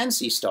you can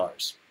see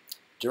stars.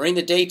 During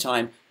the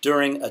daytime,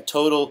 during a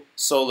total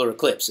solar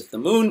eclipse. If the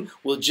moon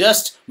will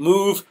just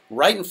move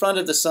right in front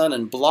of the sun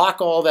and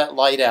block all that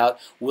light out,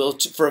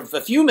 for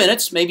a few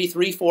minutes, maybe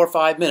 3, 4,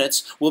 5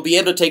 minutes, we'll be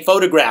able to take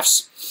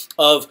photographs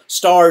of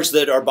stars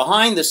that are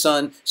behind the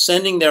sun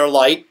sending their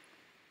light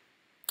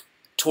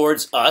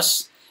towards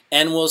us,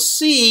 and we'll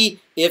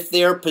see if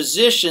their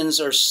positions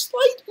are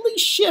slightly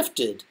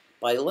shifted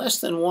by less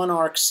than 1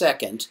 arc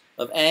second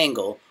of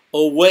angle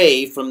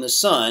away from the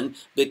sun,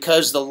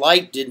 because the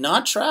light did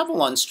not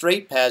travel on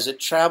straight paths, it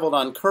traveled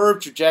on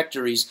curved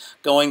trajectories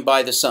going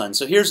by the sun.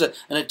 So here's an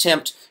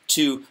attempt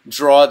to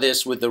draw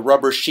this with the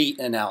rubber sheet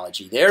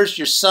analogy. There's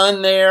your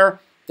sun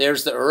there,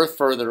 there's the Earth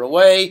further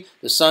away,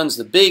 the sun's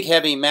the big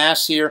heavy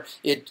mass here.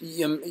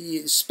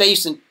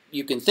 Space, and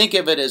you can think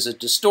of it as a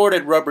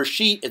distorted rubber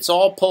sheet. It's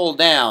all pulled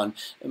down,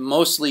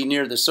 mostly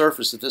near the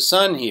surface of the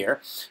sun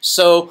here.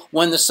 So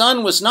when the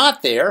sun was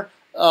not there,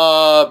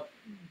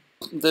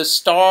 the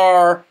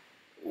star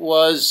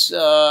was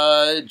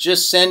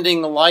just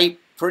sending light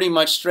pretty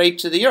much straight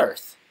to the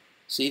Earth.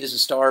 See, this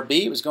is star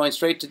B. It was going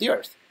straight to the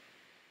Earth.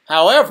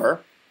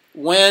 However,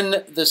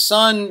 when the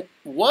sun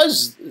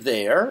was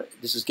there,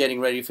 this is getting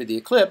ready for the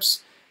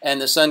eclipse,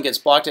 and the sun gets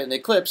blocked out in the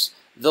eclipse,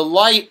 the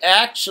light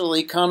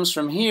actually comes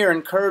from here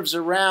and curves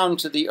around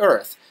to the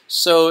Earth.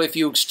 So if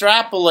you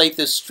extrapolate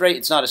this straight,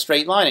 it's not a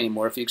straight line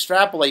anymore. If you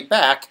extrapolate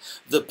back,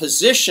 the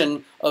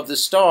position of the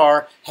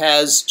star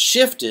has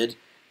shifted,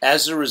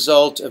 as a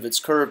result of its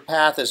curved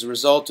path, as a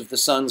result of the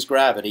sun's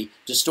gravity,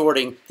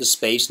 distorting the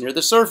space near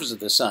the surface of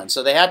the sun.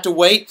 So they had to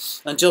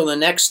wait until the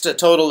next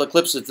total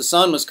eclipse of the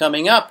sun was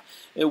coming up.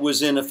 It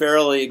was in a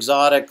fairly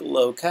exotic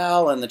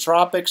locale in the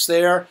tropics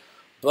there.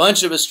 A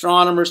bunch of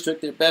astronomers took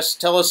their best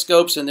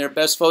telescopes and their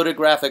best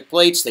photographic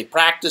plates. They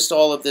practiced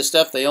all of this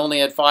stuff. They only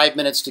had 5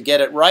 minutes to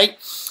get it right.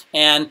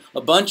 And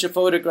a bunch of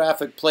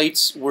photographic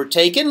plates were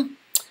taken.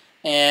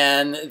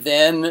 And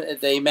then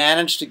they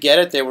managed to get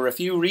it. There were a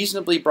few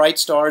reasonably bright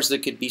stars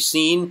that could be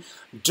seen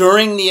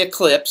during the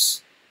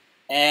eclipse.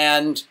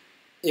 And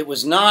it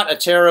was not a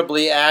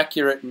terribly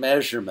accurate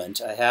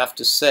measurement, I have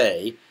to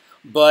say.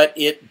 But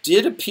it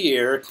did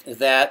appear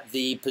that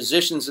the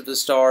positions of the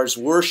stars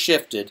were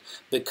shifted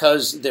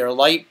because their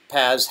light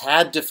paths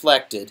had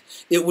deflected.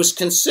 It was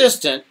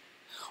consistent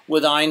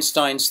with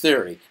Einstein's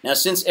theory. Now,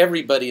 since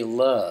everybody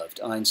loved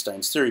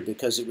Einstein's theory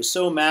because it was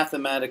so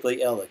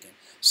mathematically elegant,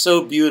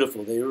 so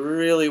beautiful, they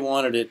really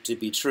wanted it to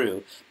be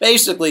true.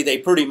 Basically, they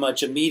pretty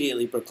much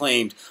immediately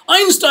proclaimed,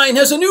 Einstein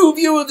has a new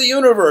view of the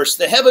universe.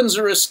 The heavens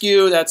are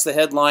askew. That's the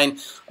headline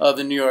of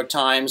the New York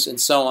Times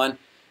and so on.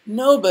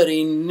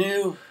 Nobody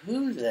knew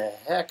who the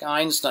heck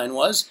Einstein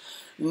was.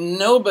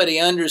 Nobody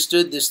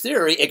understood this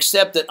theory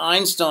except that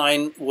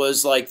Einstein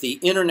was like the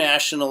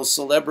international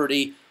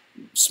celebrity,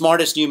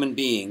 smartest human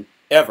being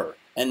ever.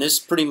 And this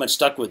pretty much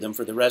stuck with him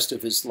for the rest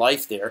of his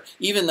life there,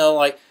 even though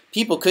like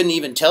people couldn't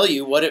even tell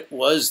you what it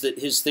was that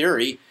his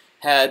theory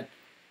had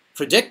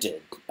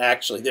predicted,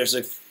 actually. There's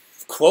a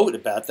quote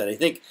about that, I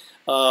think.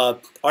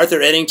 Arthur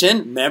Eddington,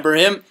 remember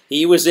him?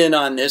 He was in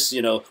on this,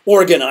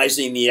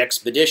 organizing the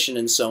expedition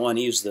and so on.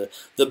 He was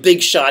the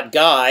big shot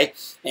guy.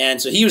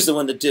 And so he was the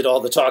one that did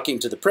all the talking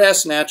to the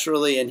press,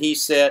 naturally. And he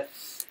said,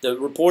 the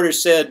reporter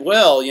said,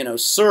 well,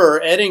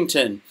 Sir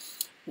Eddington,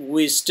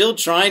 we're still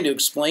trying to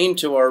explain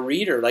to our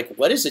reader, like,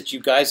 what is it you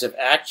guys have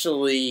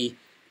actually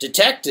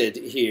detected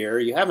here?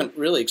 You haven't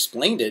really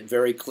explained it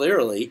very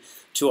clearly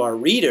to our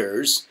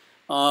readers.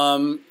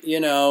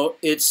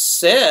 It's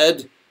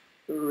said...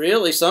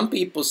 Really, some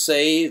people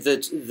say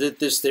that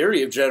this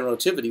theory of general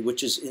relativity,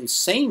 which is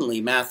insanely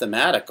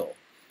mathematical,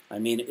 I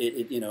mean,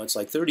 it's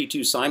like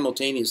 32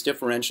 simultaneous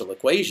differential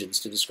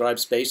equations to describe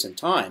space and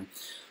time,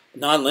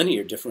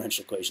 nonlinear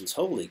differential equations,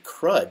 holy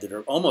crud, that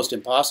are almost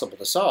impossible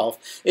to solve.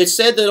 It's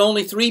said that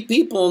only 3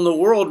 people in the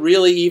world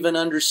really even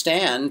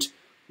understand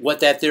what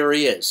that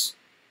theory is.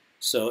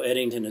 So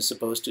Eddington is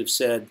supposed to have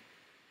said,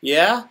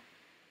 yeah?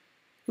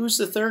 Who's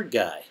the third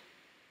guy?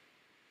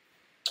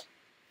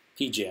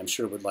 PJ, I'm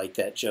sure, would like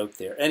that joke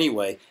there.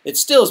 Anyway, it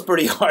still is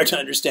pretty hard to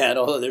understand,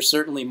 although there's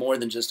certainly more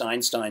than just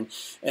Einstein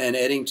and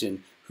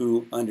Eddington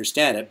who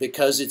understand it,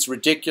 because it's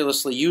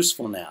ridiculously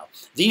useful now.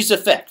 These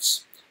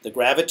effects, the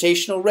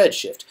gravitational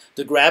redshift,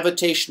 the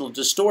gravitational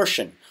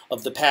distortion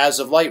of the paths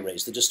of light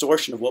rays, the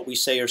distortion of what we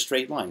say are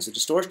straight lines, the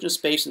distortion of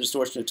space and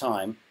distortion of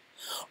time,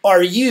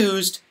 are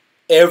used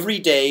every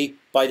day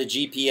by the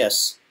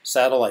GPS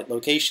satellite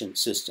location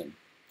system.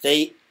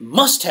 They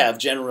must have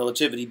general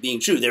relativity being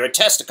true. They're a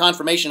test, a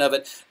confirmation of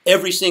it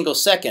every single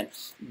second,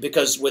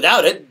 because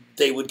without it,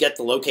 they would get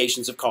the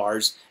locations of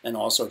cars and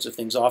all sorts of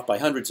things off by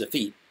hundreds of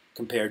feet,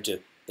 compared to,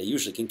 they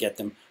usually can get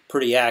them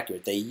pretty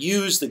accurate. They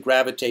use the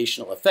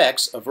gravitational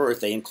effects of Earth.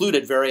 They include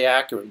it very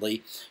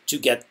accurately to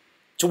get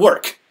to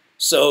work.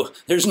 So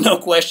there's no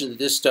question that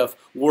this stuff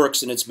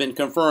works, and it's been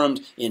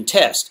confirmed in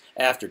test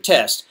after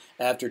test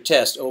after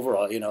test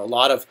overall. A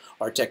lot of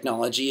our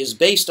technology is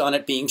based on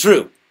it being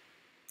true.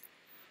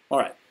 All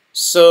right,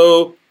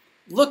 so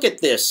look at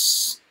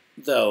this,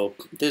 though,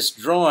 this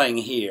drawing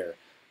here.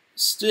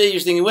 Still, you're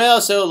thinking, well,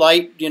 so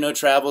light,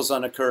 travels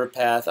on a curved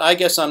path. I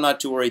guess I'm not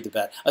too worried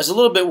about it. I was a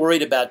little bit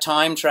worried about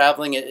time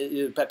traveling,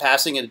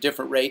 passing at a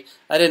different rate.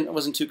 I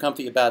wasn't too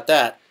comfy about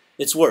that.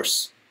 It's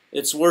worse.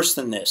 It's worse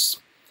than this.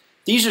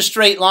 These are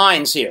straight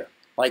lines here,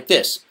 like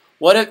this.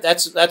 What if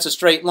that's a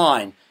straight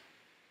line,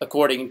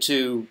 according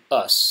to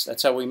us?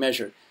 That's how we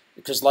measure it,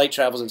 because light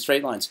travels in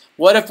straight lines.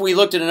 What if we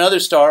looked at another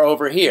star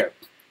over here?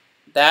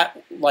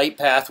 That light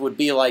path would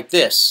be like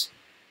this.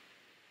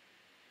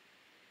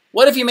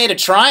 What if you made a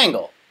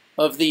triangle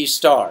of these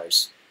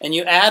stars and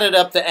you added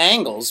up the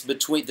angles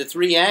between the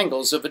 3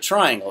 angles of a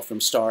triangle from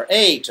star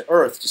A to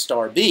Earth to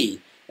star B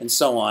and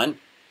so on?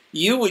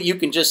 You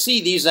can just see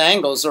these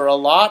angles are a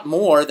lot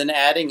more than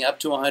adding up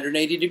to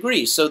 180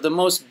 degrees. So the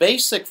most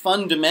basic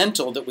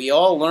fundamental that we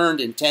all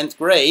learned in 10th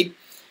grade,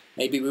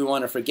 maybe we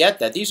want to forget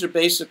that. These are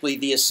basically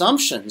the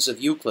assumptions of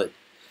Euclid.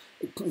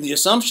 The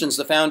assumptions,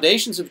 the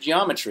foundations of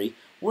geometry,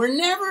 were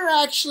never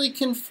actually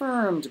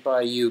confirmed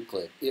by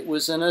Euclid. It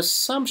was an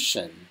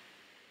assumption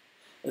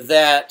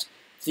that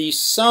the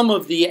sum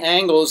of the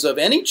angles of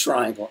any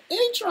triangle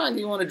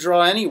you want to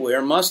draw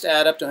anywhere, must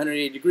add up to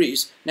 180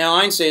 degrees. Now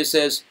Einstein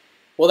says,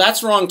 well,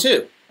 that's wrong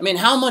too. I mean,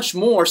 how much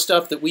more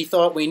stuff that we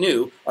thought we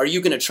knew are you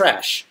going to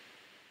trash,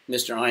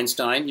 Mr.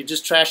 Einstein? You're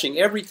just trashing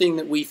everything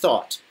that we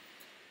thought.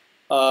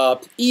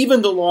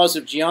 Even the laws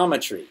of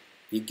geometry.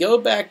 You go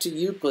back to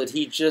Euclid,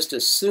 he just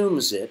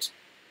assumes it.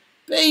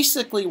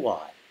 Basically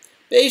why?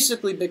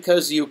 basically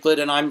because Euclid,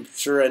 and I'm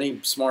sure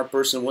any smart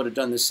person would have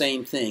done the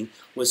same thing,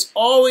 was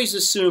always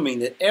assuming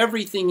that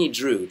everything he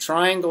drew,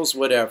 triangles,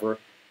 whatever,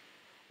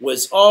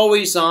 was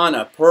always on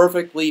a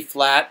perfectly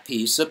flat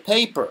piece of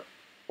paper,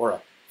 or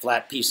a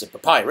flat piece of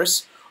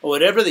papyrus, or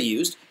whatever they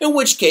used, in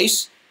which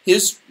case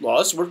his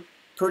laws were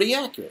pretty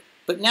accurate.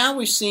 But now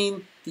we've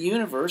seen the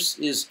universe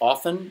is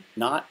often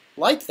not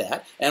like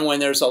that, and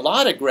when there's a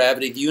lot of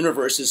gravity, the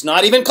universe is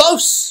not even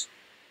close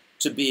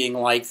to being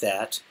like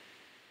that.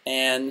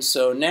 And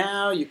so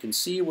now you can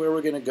see where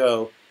we're going to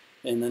go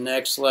in the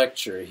next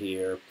lecture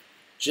here.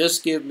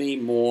 Just give me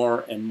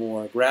more and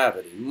more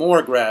gravity in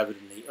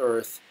the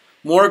Earth,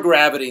 more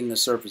gravity in the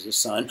surface of the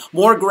Sun,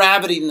 more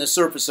gravity in the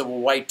surface of a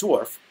white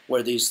dwarf,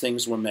 where these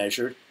things were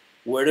measured.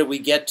 Where did we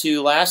get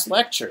to last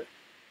lecture?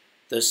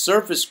 The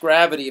surface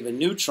gravity of a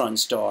neutron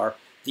star,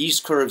 these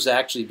curves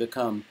actually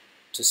become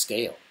to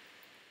scale.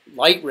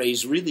 Light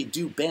rays really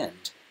do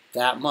bend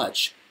that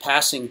much,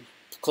 passing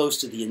close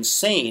to the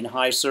insane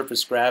high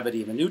surface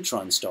gravity of a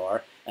neutron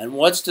star. And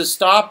what's to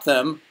stop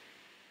them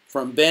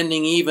from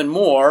bending even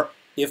more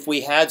if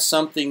we had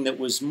something that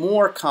was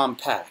more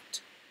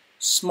compact,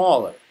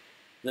 smaller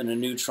than a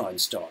neutron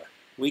star?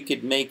 We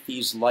could make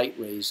these light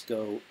rays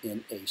go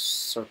in a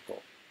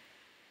circle.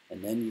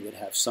 And then you would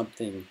have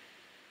something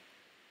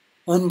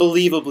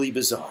unbelievably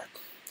bizarre.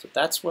 So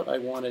that's what I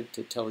wanted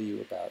to tell you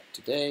about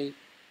today.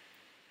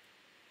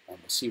 And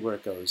we'll see where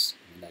it goes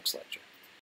in the next lecture.